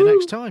 We'll see you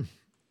next time.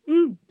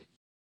 Woo.